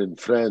example, in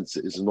France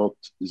is not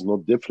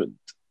different.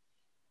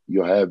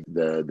 You have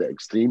the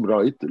extreme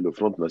right, Le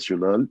Front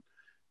National,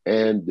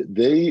 and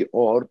they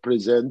are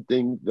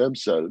presenting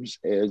themselves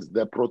as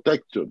the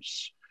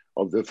protectors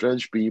of the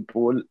French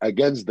people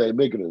against the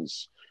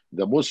immigrants,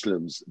 the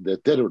Muslims, the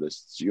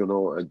terrorists,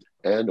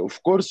 and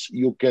of course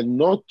you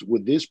cannot,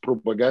 with this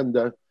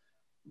propaganda.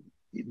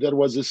 There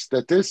was a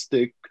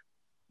statistic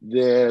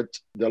that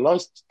the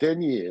last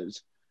 10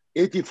 years,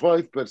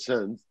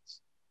 85%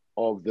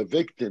 of the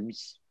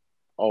victims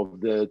of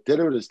the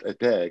terrorist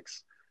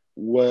attacks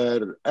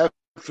were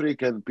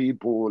African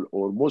people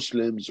or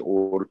Muslims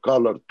or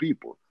colored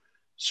people.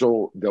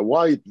 So the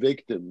white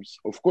victims,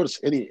 of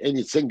course,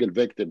 any single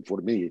victim for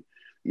me,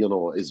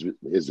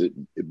 is a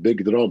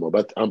big drama.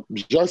 But I'm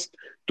just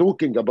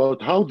talking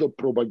about how the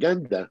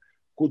propaganda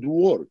could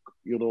work.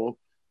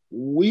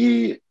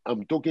 We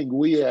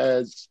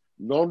as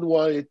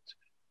non-white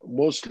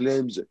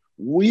Muslims,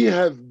 we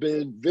have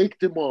been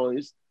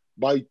victimized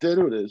by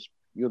terrorism,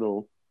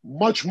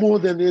 much more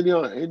than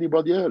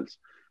anybody else.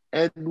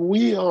 And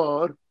we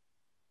are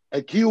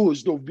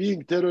accused of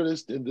being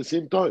terrorists in the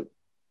same time.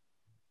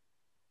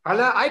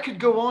 Ala, I could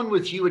go on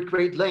with you at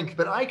great length,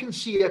 but I can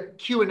see a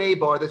Q&A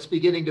bar that's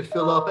beginning to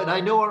fill up, and I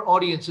know our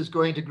audience is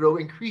going to grow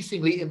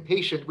increasingly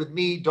impatient with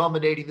me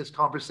dominating this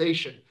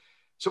conversation.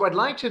 So I'd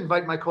like to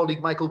invite my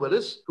colleague, Michael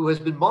Willis, who has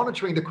been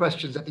monitoring the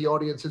questions that the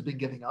audience has been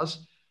giving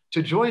us,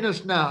 to join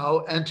us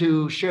now and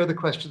to share the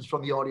questions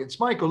from the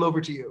audience. Michael,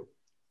 over to you.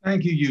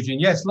 Thank you,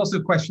 Eugene. Yes, lots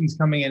of questions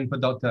coming in for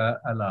Dr.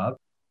 Alaa.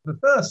 The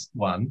first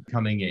one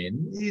coming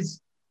in is,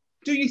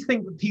 do you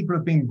think that people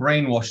have been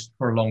brainwashed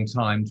for a long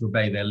time to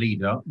obey their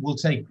leader will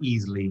take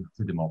easily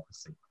to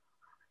democracy?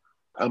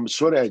 I'm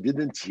sorry, I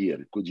didn't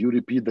hear. Could you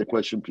repeat the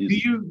question,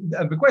 please?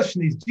 The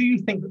question is, do you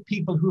think that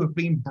people who have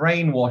been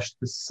brainwashed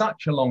for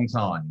such a long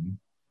time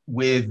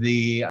with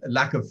the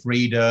lack of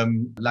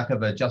freedom, lack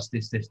of a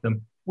justice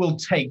system, will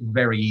take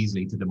very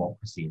easily to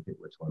democracy if it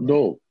were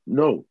to?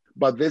 No.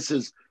 But this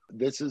is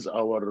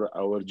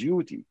our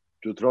duty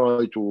to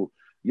try to,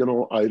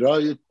 I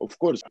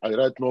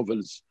write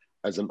novels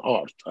as an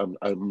art. I'm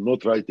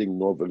not writing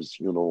novels,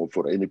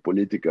 for any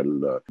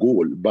political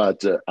goal,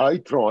 but I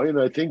try,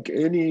 and I think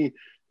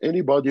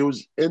anybody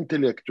who's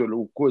intellectual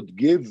who could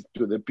give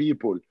to the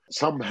people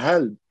some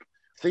help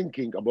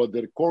thinking about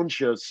their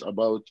conscience,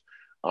 about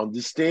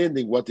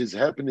understanding what is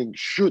happening,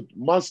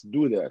 must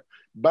do that.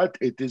 But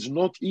it is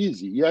not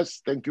easy.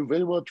 Yes, thank you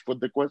very much for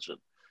the question.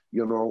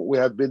 We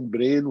have been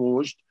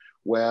brainwashed.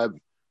 We have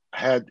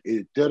had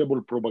a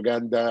terrible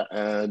propaganda,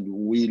 and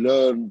we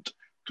learned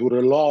to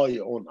rely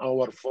on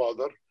our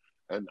father.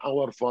 And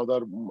our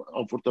father,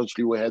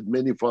 unfortunately, we had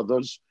many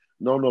fathers.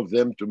 None of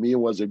them, to me,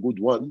 was a good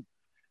one.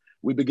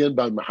 We began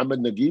by Mohammed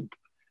Naguib,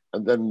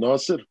 and then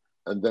Nasser,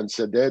 and then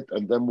Sadat,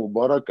 and then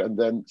Mubarak, and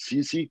then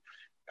Sisi.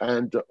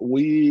 And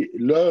we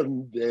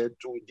learned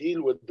to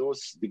deal with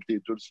those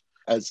dictators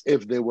as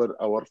if they were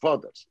our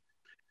fathers.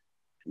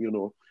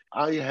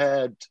 I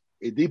had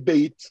a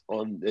debate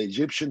on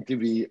Egyptian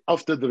TV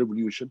after the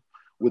revolution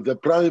with the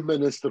prime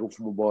minister of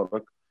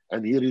Mubarak,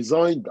 and he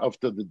resigned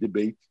after the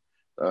debate,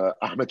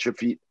 Ahmed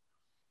Shafiq.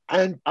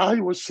 And I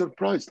was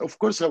surprised. Of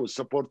course, I was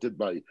supported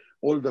by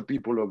all the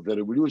people of the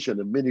revolution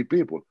and many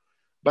people,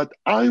 but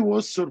I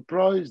was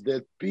surprised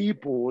that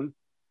people,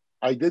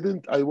 I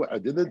didn't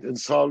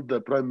insult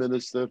the prime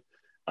minister.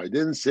 I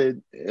didn't say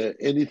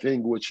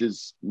anything which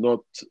is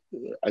not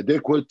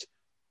adequate,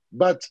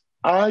 but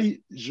I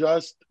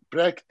just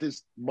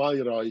practiced my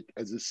right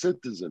as a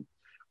citizen.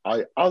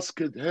 I asked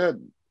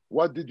him,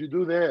 what did you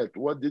do that?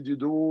 What did you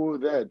do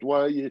that?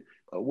 Why?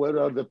 Where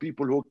are the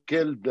people who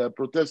killed the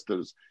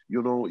protesters?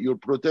 You're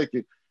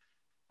protecting.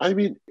 I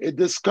mean, a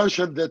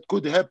discussion that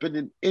could happen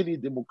in any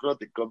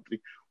democratic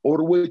country,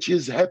 or which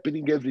is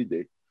happening every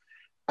day.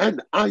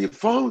 And I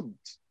found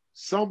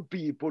some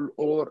people,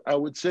 or I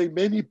would say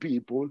many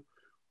people,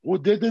 who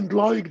didn't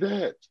like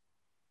that.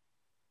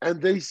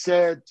 And they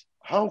said,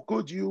 how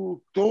could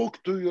you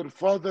talk to your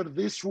father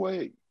this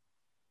way?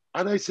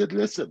 And I said,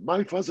 listen,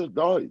 my father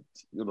died,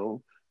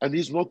 and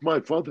he's not my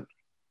father.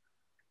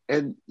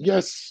 And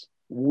yes,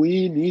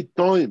 we need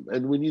time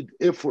and we need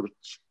effort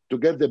to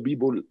get the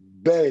people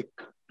back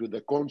to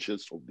the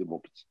conscience of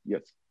democracy.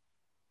 Yes.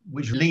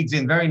 Which leads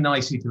in very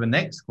nicely to the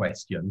next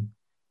question.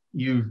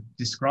 You've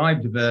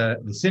described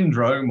the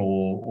syndrome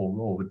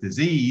or the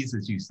disease,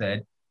 as you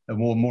said,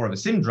 more of a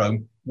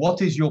syndrome.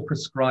 What is your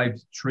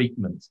prescribed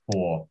treatment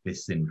for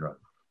this syndrome?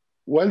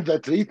 Well, the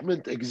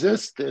treatment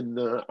exists, and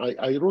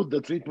I wrote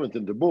the treatment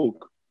in the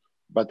book,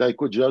 but I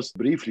could just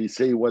briefly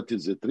say what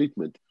is the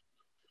treatment.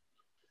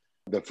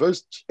 The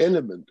first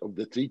element of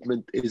the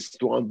treatment is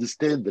to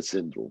understand the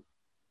syndrome,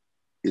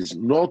 is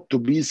not to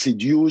be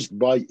seduced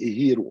by a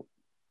hero.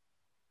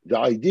 The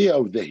idea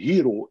of the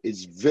hero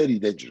is very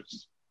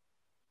dangerous,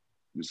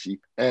 you see.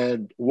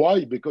 And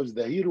why? Because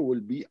the hero will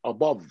be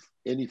above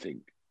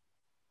anything.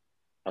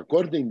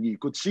 Accordingly, you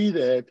could see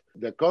that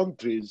the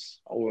countries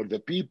or the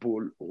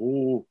people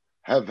who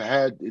have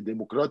had a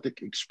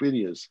democratic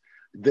experience,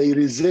 they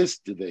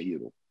resist the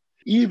hero,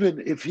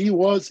 even if he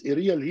was a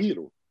real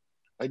hero.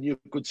 And you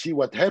could see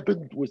what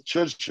happened with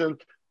Churchill,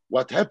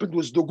 what happened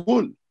with de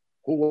Gaulle,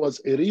 who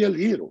was a real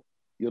hero,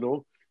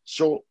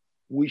 So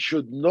we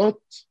should not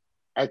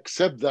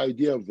accept the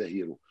idea of the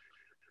hero.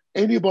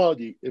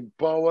 Anybody in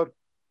power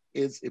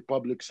is a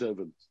public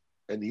servant,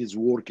 and he's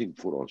working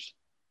for us.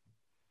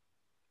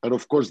 And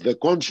of course, the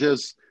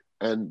conscience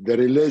and the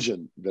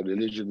religion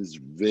is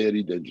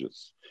very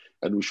dangerous.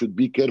 And we should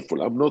be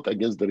careful. I'm not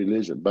against the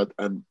religion, but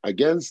I'm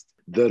against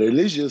the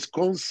religious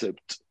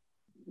concept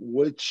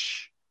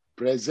which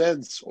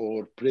presents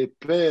or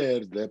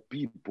prepare the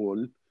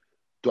people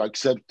to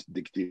accept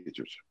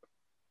dictatorship.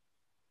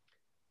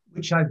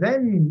 Which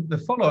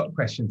the follow-up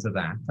question to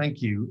that,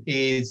 thank you,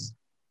 is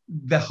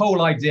the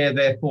whole idea,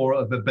 therefore,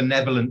 of a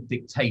benevolent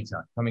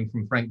dictator coming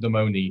from Frank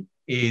Domoni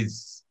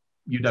is,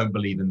 you don't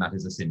believe in that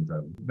as a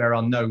syndrome. There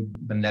are no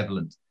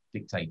benevolent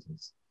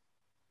dictators.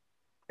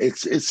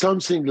 It's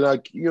something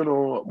like,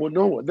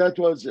 that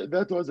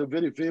was a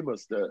very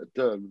famous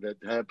term that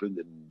happened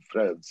in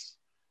France,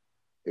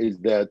 is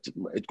that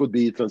it could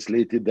be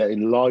translated the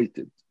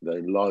enlightened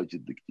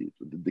dictator.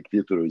 The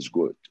dictator is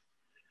good.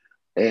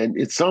 And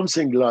it's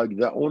something like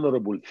the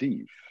honorable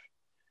thief.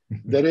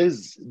 There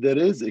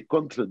is a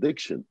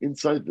contradiction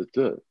inside the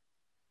term,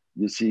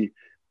 you see.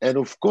 And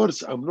of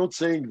course, I'm not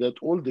saying that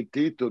all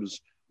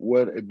dictators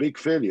were a big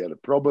failure.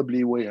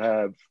 Probably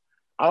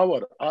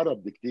our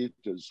Arab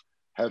dictators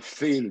have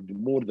failed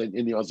more than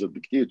any other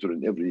dictator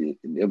in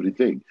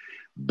everything.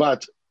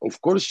 But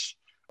of course,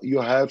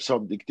 you have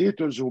some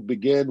dictators who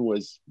began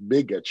with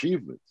big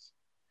achievements.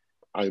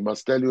 I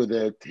must tell you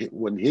that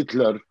when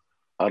Hitler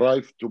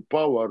arrived to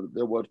power,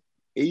 there were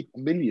 8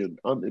 million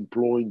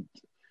unemployed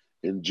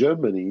in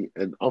Germany.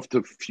 And after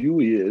a few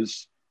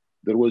years,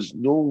 there was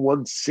no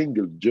one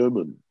single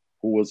German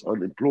who was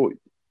unemployed.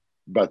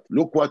 But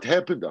look what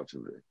happened after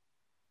that.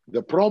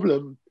 The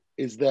problem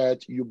is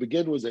that you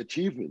begin with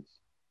achievements,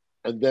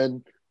 and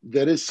then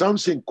there is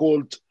something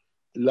called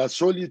la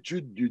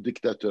solitude du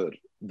dictateur,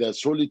 the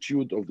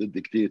solitude of the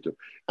dictator.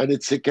 And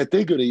it's a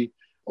category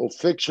of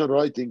fiction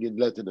writing in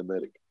Latin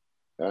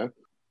America.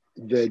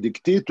 The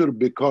dictator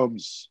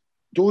becomes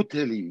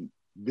totally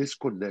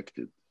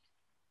disconnected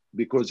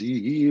because he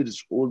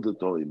hears all the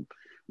time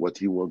what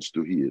he wants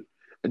to hear.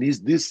 And he's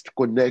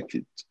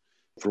disconnected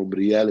from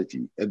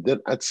reality. And then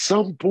at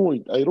some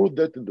point, I wrote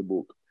that in the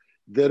book,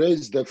 there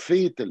is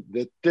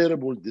the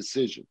terrible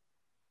decision.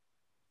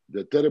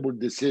 The terrible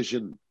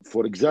decision,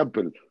 for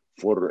example,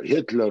 for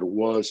Hitler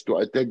was to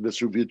attack the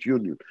Soviet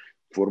Union.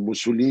 For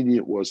Mussolini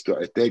was to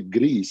attack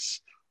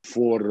Greece.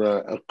 For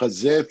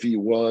Gaddafi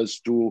was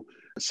to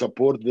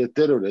support the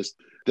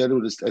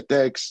terrorist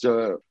attacks.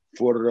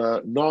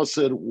 For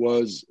Nasser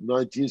was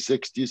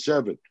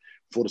 1967.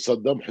 For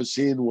Saddam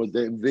Hussein was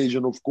the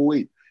invasion of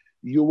Kuwait.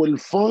 You will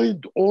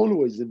find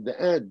always in the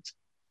end,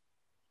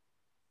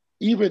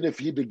 even if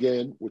he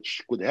began,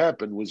 which could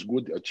happen with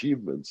good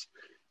achievements,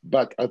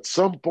 but at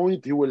some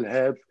point he will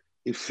have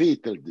a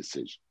fatal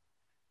decision.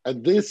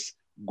 And this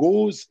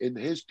goes in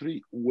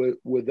history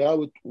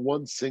without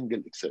one single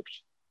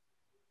exception.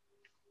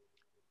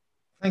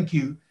 Thank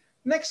you.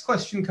 Next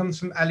question comes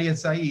from Alia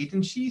Saeed,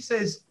 and she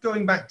says,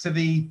 going back to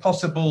the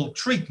possible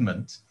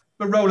treatment,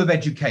 the role of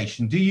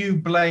education, do you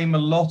blame a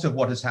lot of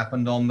what has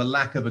happened on the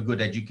lack of a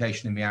good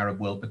education in the Arab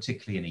world,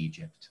 particularly in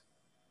Egypt?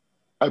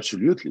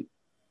 Absolutely.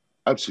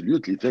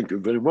 Absolutely. Thank you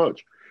very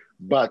much.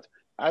 But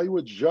I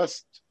would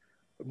just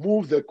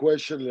move the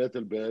question a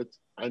little bit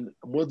and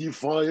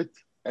modify it.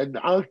 And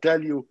I'll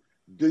tell you,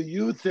 do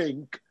you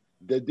think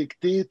the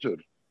dictator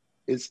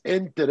is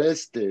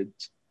interested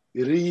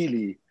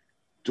really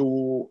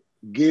to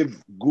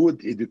give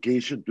good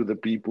education to the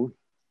people?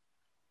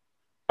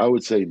 I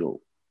would say no.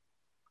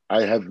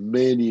 I have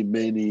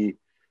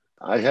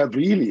I have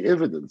really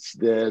evidence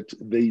that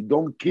they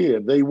don't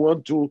care. They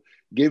want to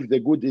give the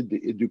good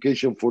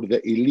education for the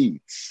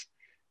elites,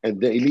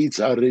 and the elites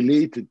are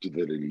related to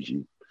the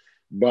regime.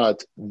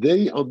 but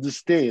they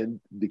understand,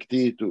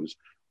 dictators,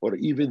 or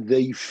even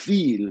they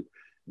feel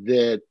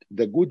that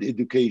the good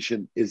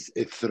education is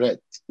a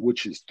threat,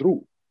 which is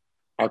true.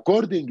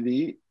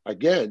 Accordingly,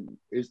 again,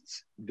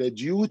 it's the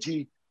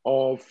duty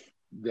of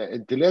the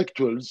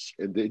intellectuals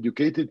and the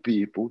educated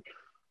people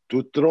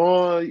to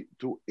try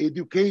to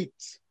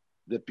educate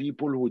the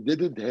people who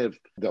didn't have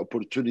the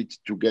opportunity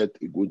to get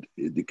a good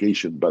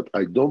education. But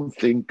I don't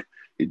think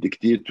a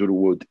dictator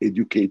would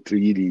educate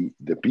really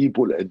the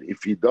people. And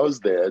if he does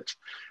that,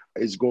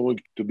 it's going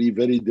to be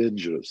very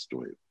dangerous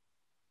to him.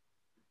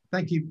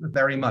 Thank you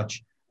very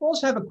much. I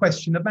also have a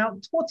question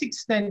about to what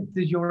extent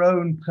does your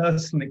own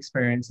personal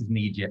experiences in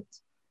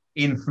Egypt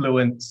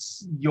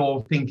influence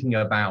your thinking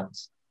about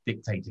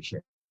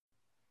dictatorship?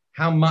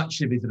 How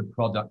much of it is a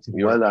product of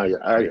your... Well,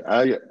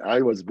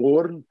 I was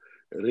born,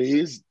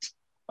 raised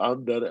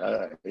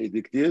under a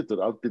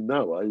dictator until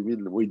now. I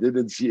mean, we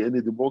didn't see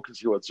any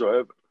democracy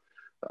whatsoever.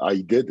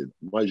 I didn't.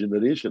 My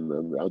generation,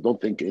 and I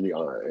don't think any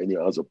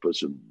other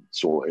person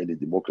saw any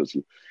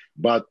democracy.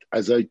 But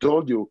as I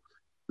told you,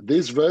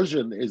 this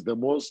version is the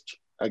most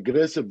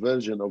aggressive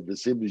version of the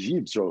same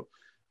regime. So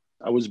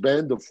I was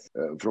banned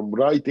from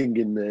writing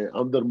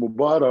under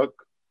Mubarak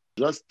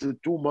just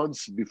 2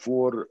 months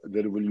before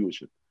the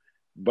revolution.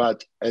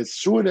 But as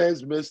soon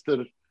as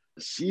Mr.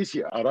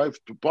 Sisi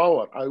arrived to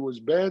power, I was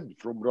banned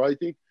from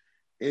writing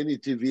any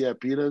TV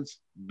appearance,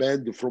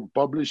 banned from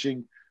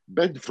publishing,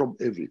 banned from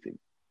everything.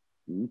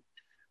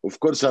 Of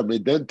course, I'm a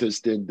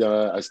dentist and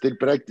I still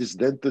practice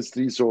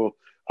dentistry. So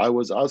I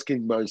was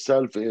asking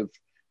myself if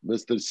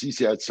Mr.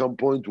 Sisi at some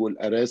point will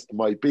arrest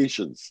my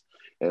patients.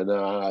 And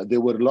they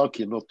were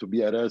lucky not to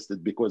be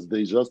arrested because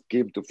they just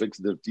came to fix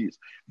their teeth.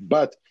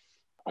 But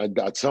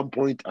at some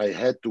point, I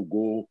had to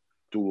go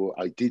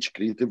I teach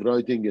creative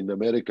writing in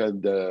America.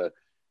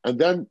 And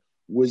then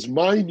with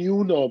my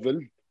new novel,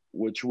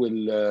 which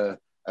will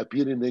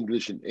appear in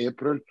English in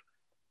April,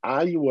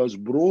 I was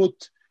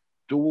brought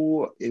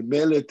to a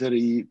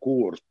military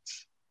court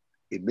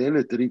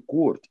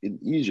in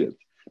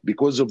Egypt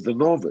because of the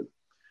novel.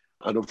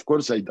 And of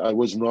course, I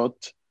was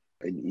not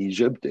in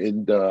Egypt,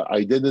 and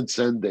I didn't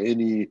send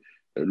any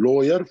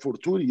lawyer for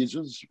 2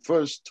 reasons.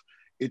 First,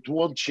 it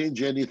won't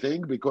change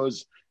anything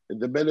because in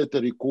the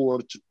military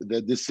court,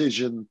 the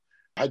decision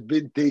had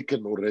been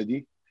taken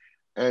already.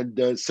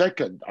 And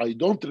second, I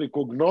don't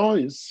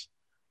recognize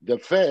the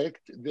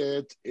fact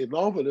that a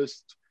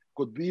novelist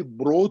could be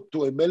brought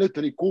to a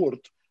military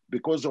court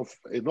because of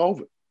a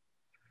novel.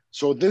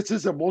 So this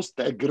is the most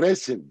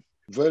aggressive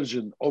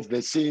version of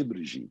the same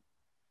regime.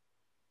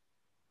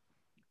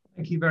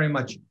 Thank you very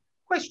much.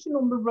 Question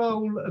on the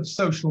role of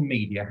social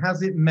media.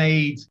 Has it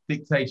made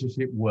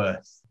dictatorship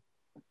worse?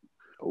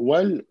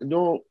 Well,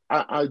 no,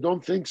 I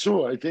don't think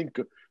so. I think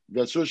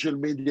the social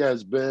media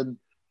has been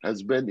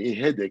a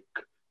headache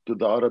to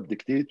the Arab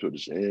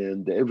dictators.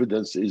 And the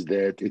evidence is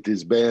that it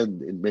is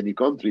banned in many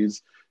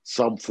countries,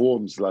 some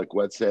forms like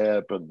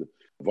WhatsApp and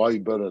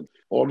Viber. And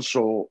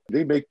also,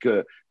 they make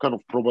kind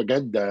of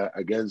propaganda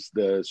against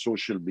the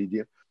social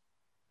media.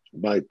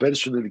 My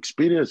personal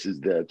experience is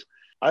that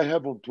I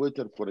have on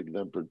Twitter, for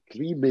example,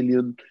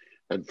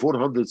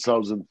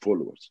 3,400,000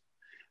 followers.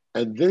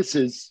 And this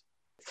is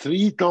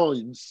three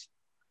times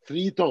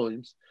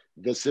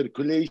the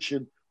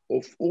circulation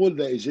of all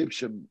the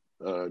Egyptian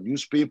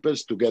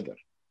newspapers together,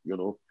 you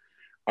know.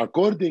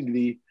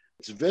 Accordingly,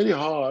 it's very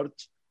hard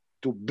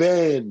to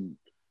ban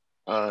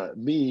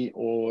me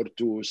or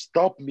to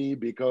stop me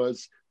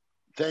because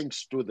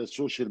thanks to the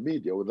social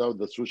media, without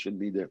the social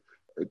media,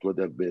 it would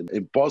have been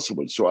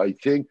impossible. So I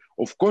think,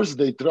 of course,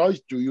 they try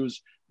to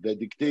use the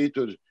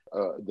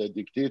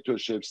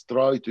dictatorships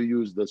try to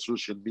use the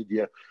social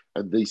media,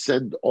 and they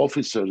send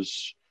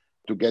officers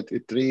to get a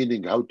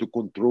training how to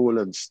control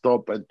and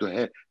stop and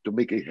to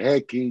make a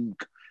hacking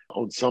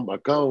on some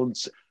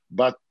accounts.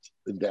 But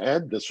in the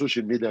end, the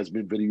social media has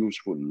been very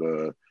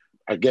useful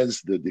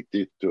against the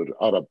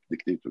Arab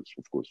dictators,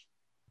 of course.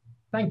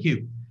 Thank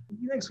you.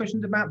 The next question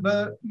is about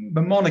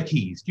the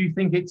monarchies. Do you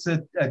think it's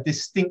a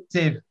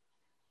distinctive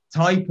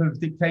type of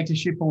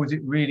dictatorship, or is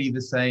it really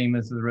the same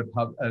as the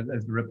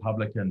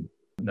Republican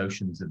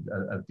notions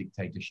of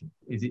dictatorship?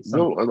 Is it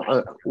something? No,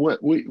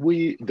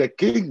 the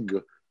king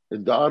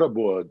in the Arab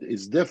world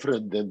is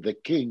different than the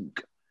king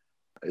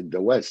in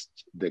the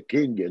West. The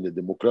king in a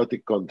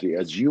democratic country,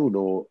 as you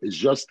know, is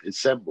just a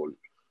symbol,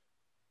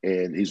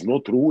 and he's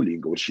not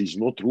ruling or she's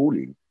not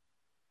ruling.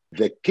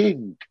 The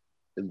king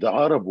in the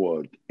Arab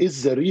world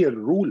is the real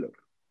ruler,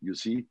 you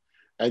see.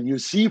 And you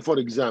see, for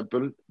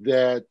example,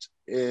 that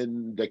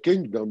in the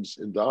kingdoms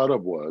in the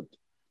Arab world,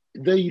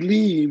 they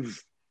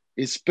leave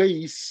a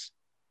space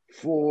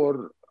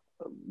for,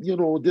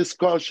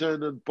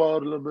 discussion and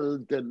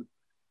parliament,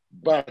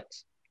 but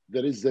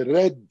there is a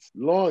red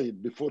line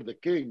before the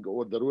king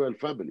or the royal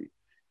family,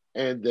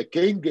 and the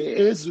king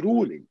is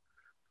ruling.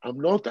 I'm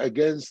not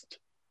against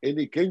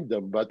any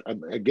kingdom, but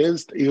I'm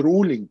against a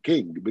ruling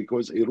king,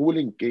 because a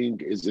ruling king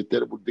is a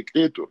terrible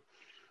dictator.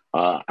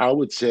 I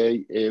would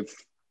say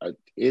if at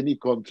any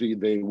country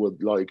they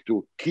would like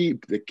to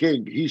keep the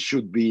king, he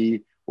should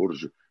be, or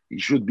He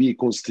should be a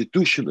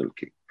constitutional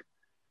king,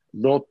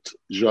 not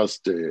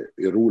just a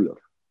ruler.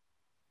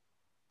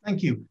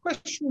 Thank you.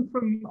 Question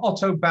from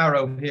Otto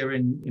Barrow here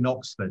in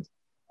Oxford,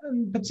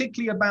 and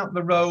particularly about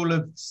the role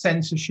of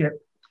censorship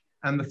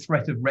and the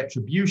threat of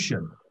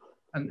retribution,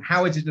 and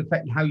how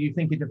you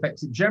think it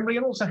affects it generally,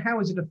 and also how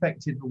has it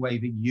affected the way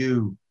that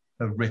you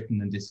have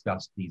written and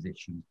discussed these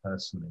issues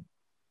personally?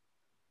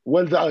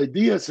 Well, the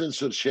idea of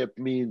censorship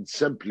means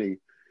simply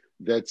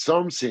that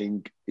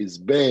something is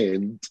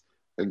banned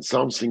and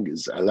something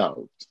is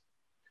allowed.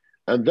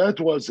 And that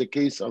was the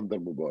case under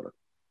Mubarak.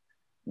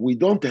 We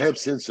don't have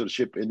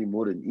censorship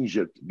anymore in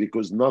Egypt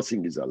because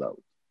nothing is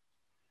allowed.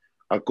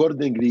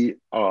 Accordingly,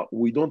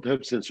 we don't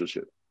have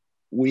censorship.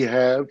 We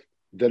have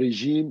the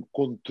regime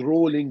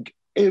controlling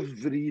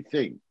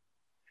everything.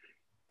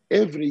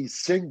 Every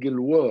single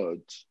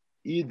word,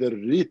 either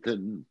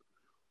written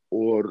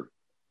or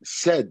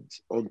said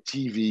on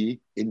TV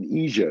in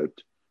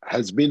Egypt,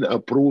 has been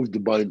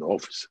approved by an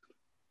officer.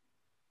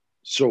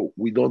 So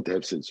we don't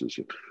have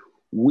censorship.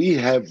 We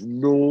have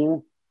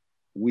no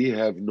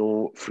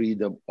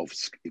freedom of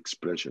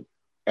expression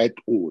at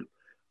all.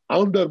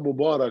 Under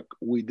Mubarak,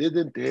 we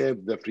didn't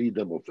have the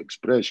freedom of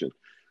expression.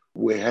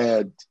 We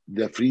had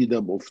the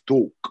freedom of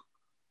talk.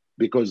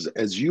 Because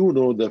as you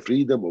know, the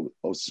freedom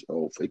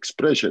of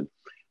expression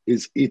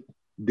is a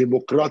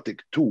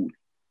democratic tool.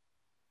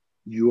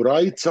 You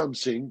write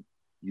something,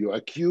 you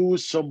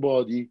accuse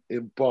somebody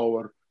in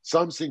power,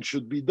 something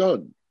should be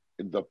done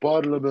in the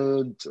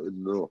parliament,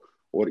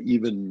 or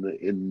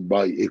even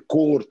by a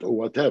court or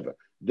whatever.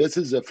 This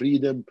is a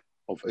freedom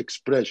of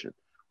expression.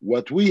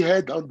 What we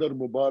had under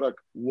Mubarak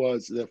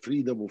was the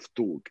freedom of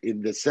talk,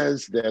 in the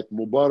sense that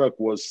Mubarak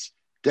was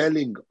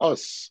telling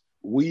us,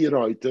 we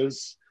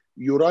writers,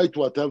 you write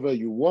whatever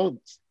you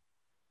want,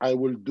 I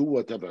will do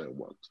whatever I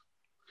want.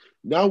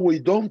 Now we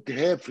don't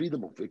have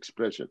freedom of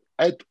expression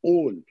at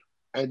all,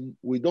 and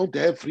we don't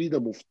have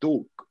freedom of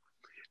talk.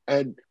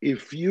 And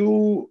if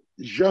you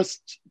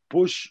just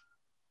push,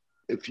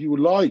 if you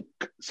like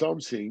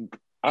something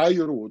I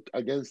wrote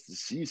against the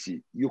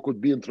Sisi, you could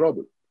be in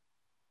trouble.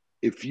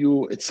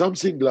 It's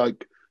something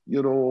like,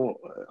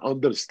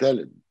 under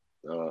Stalin,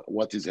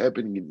 what is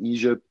happening in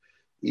Egypt,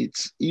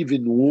 it's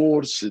even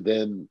worse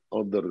than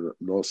under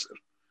Nasser.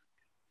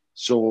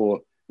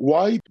 So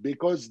why?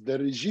 Because the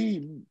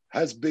regime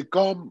has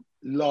become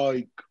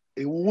like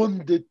a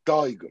wounded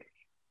tiger.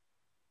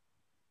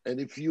 And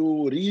if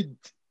you read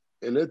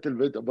a little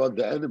bit about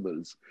the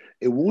animals,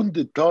 a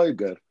wounded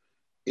tiger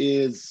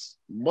is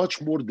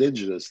much more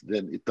dangerous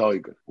than a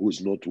tiger who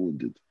is not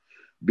wounded.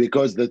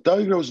 Because the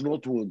tiger who is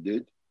not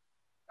wounded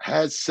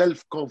has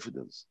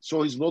self-confidence,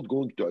 so he's not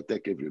going to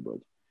attack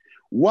everybody.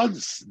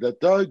 Once the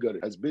tiger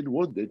has been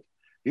wounded,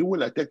 he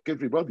will attack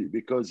everybody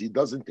because he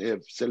doesn't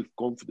have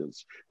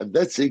self-confidence. And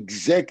that's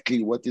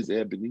exactly what is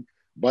happening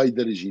by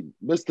the regime.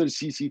 Mr.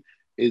 Sisi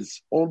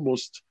is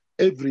almost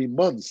every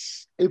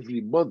month,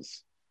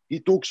 he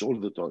talks all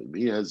the time.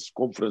 He has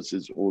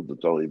conferences all the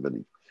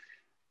time.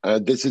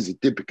 And this is a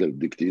typical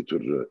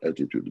dictator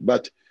attitude.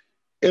 But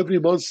every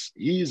month,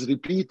 he is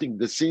repeating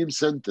the same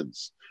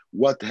sentence.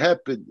 What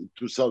happened in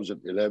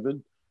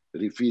 2011,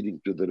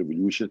 referring to the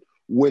revolution,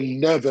 will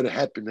never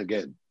happen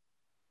again.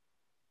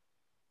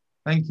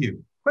 Thank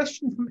you.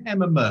 Question from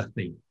Emma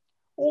Murphy.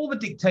 All the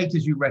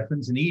dictators you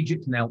reference in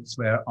Egypt and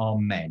elsewhere are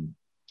men.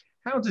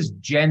 How does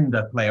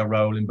gender play a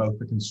role in both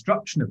the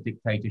construction of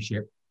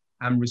dictatorship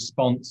and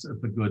response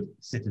of the good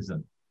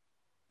citizen?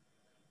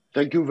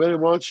 Thank you very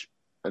much.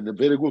 And a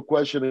very good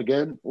question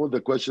again. All the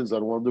questions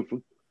are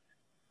wonderful.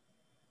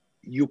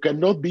 You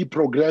cannot be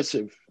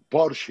progressive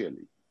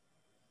partially.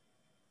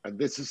 And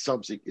this is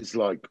something, it's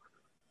like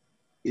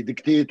a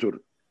dictator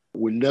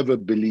will never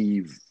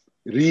believe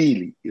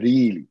really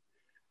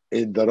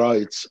in the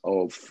rights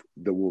of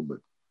the woman.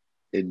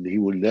 And he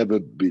will never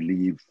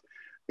believe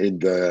in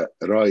the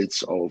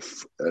rights of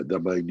the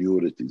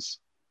minorities.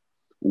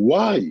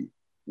 Why?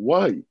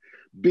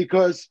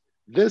 Because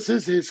this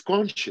is his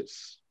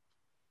conscience.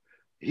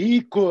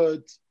 He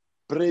could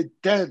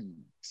pretend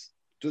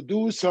to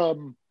do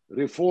some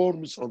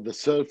reforms on the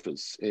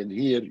surface. And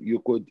here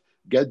you could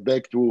get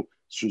back to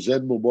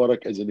Suzanne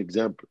Mubarak as an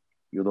example,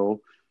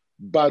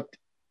 but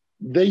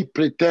they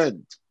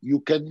pretend. You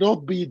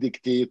cannot be a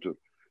dictator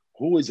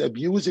who is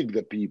abusing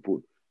the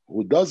people,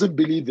 who doesn't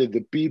believe that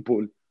the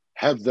people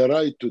have the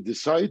right to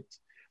decide.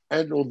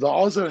 And on the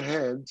other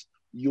hand,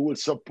 you will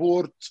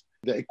support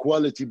the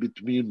equality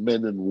between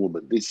men and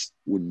women. This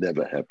will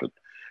never happen.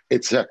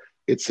 It's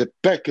a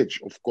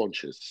package of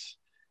conscience.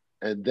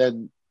 And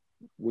then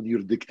when you're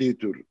a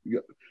dictator,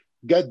 you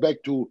get back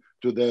to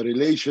the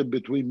relation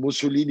between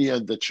Mussolini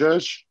and the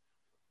church,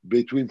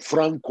 between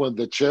Franco and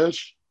the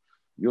church.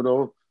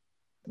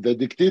 The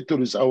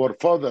dictator is our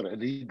father,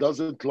 and he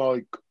doesn't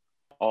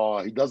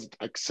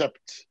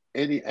accept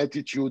any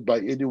attitude by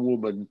any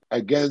woman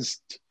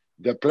against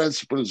the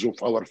principles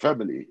of our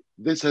family.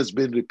 This has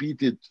been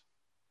repeated.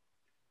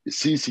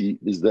 Sisi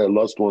is the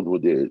last one who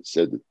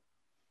said it.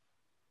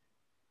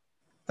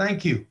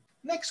 Thank you.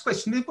 Next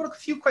question. We've got a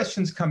few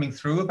questions coming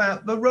through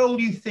about the role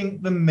you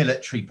think the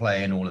military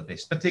play in all of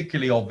this,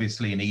 particularly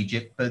obviously in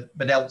Egypt,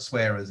 but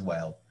elsewhere as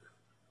well.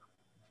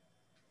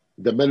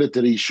 The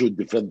military should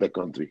defend the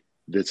country.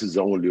 This is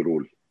the only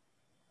rule.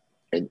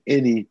 And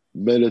any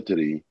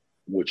military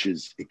which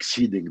is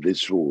exceeding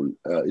this rule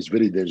is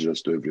very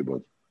dangerous to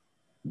everybody.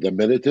 The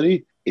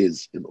military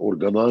is an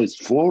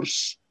organized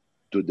force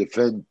to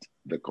defend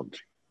the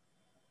country.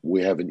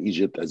 We have in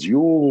Egypt, as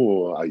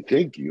I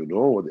think you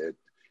know, that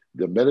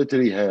the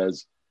military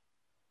has,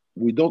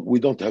 we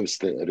don't have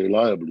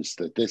reliable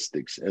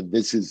statistics, and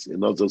this is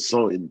another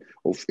sign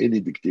of any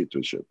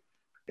dictatorship.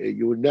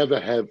 You will never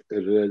have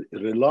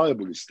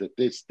reliable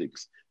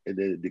statistics in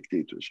a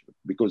dictatorship,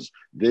 because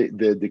the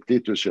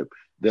dictatorship,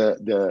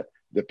 the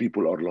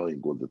people are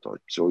lying all the time,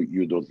 so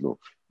you don't know.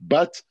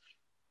 But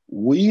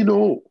we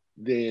know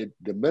that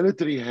the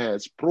military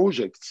has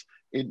projects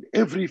in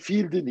every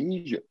field in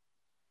Egypt.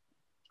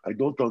 I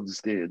don't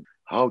understand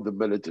how the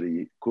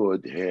military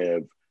could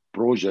have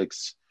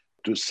projects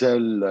to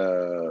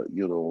sell,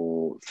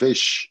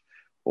 fish,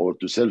 or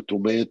to sell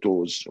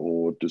tomatoes,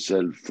 or to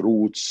sell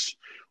fruits,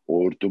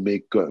 or to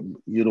make,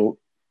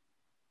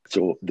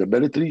 So the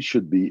military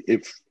should be,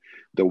 if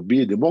there will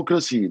be a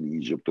democracy in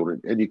Egypt or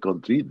in any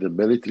country, the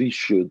military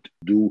should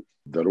do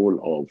the role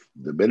of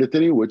the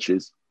military, which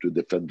is to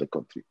defend the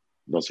country,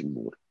 nothing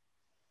more.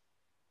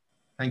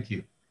 Thank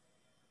you.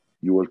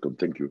 You're welcome.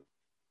 Thank you.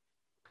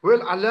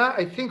 Well, Ala,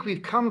 I think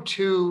we've come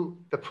to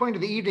the point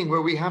of the evening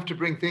where we have to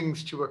bring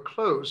things to a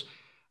close.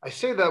 I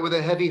say that with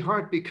a heavy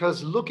heart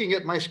because looking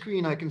at my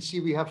screen, I can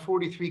see we have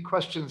 43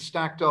 questions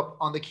stacked up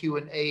on the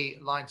Q&A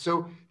line.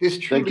 So this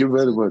truly, thank you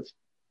very much.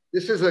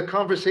 This is a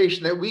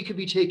conversation that we could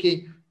be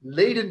taking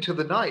late into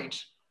the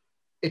night.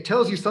 It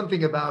tells you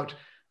something about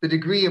the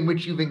degree in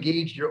which you've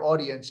engaged your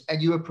audience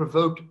and you have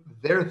provoked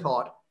their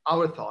thought,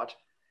 our thought.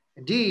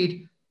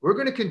 Indeed, we're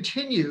going to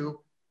continue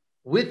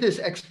with this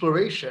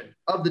exploration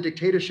of the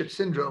dictatorship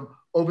syndrome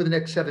over the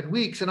next 7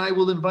 weeks. And I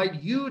will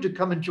invite you to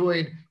come and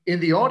join in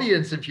the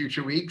audience in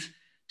future weeks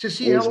to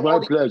see how— It's my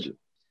pleasure.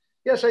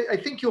 Yes, I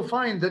think you'll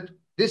find that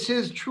this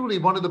is truly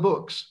one of the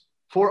books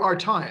for our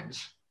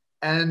times,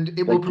 and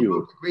it will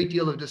provoke a great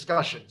deal of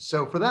discussion.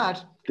 So for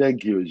that—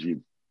 Thank you,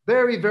 Eugene.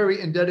 Very,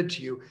 very indebted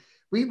to you.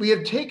 We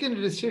have taken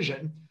a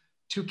decision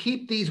to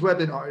keep these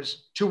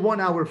webinars to 1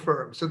 hour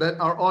firm so that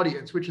our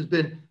audience, which has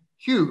been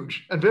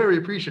huge and very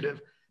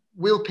appreciative,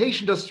 will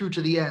patient us through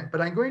to the end.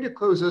 But I'm going to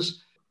close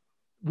us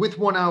with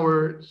 1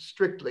 hour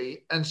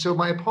strictly. And so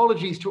my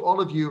apologies to all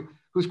of you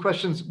whose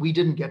questions we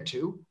didn't get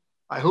to.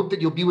 I hope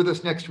that you'll be with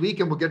us next week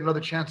and we'll get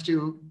another chance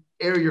to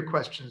air your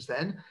questions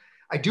then.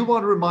 I do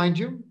want to remind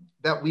you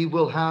that we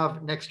will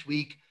have next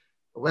week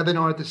a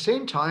webinar at the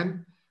same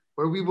time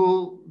where we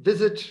will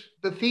visit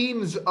the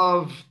themes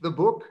of the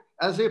book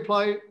as they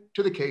apply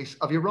to the case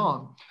of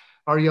Iran.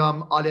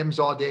 Maryam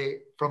Alemzadeh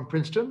from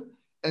Princeton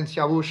and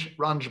Siavush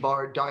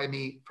Ranjbar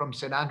Daimi from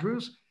St.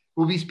 Andrews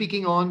will be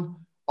speaking on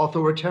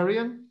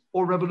authoritarian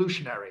or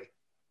revolutionary,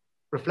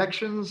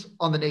 reflections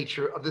on the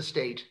nature of the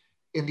state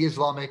in the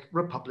Islamic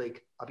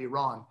Republic of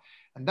Iran.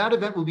 And that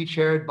event will be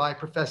chaired by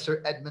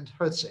Professor Edmund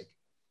Herzig.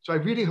 So I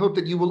really hope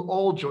that you will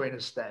all join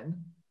us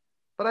then.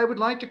 But I would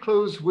like to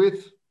close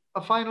with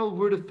a final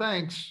word of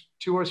thanks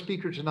to our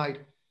speaker tonight.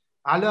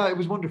 Ala, it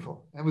was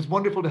wonderful. It was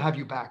wonderful to have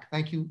you back.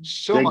 Thank you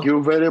so much. Thank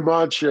you very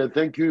much.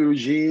 Thank you,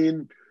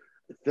 Eugene.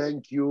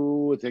 Thank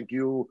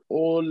you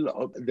all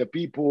of the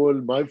people,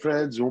 my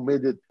friends who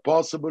made it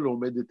possible, who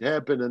made it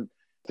happen. And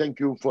thank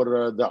you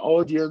for the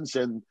audience.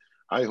 And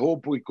I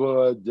hope we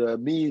could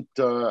meet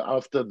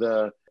after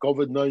the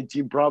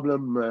COVID-19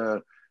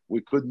 problem.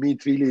 We could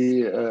meet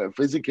really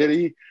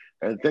physically.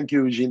 And thank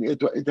you, Eugene.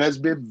 It has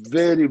been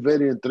very,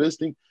 very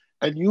interesting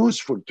and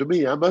useful to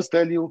me. I must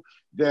tell you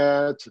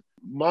that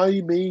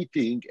my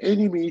meeting,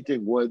 any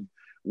meeting with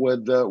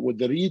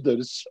the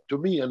readers, to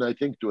me, and I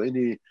think to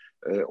any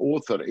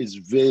author, is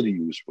very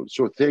useful.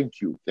 So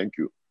thank you. Thank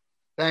you.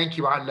 Thank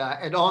you, Ala.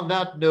 And on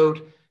that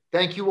note,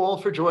 thank you all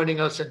for joining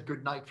us and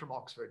good night from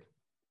Oxford.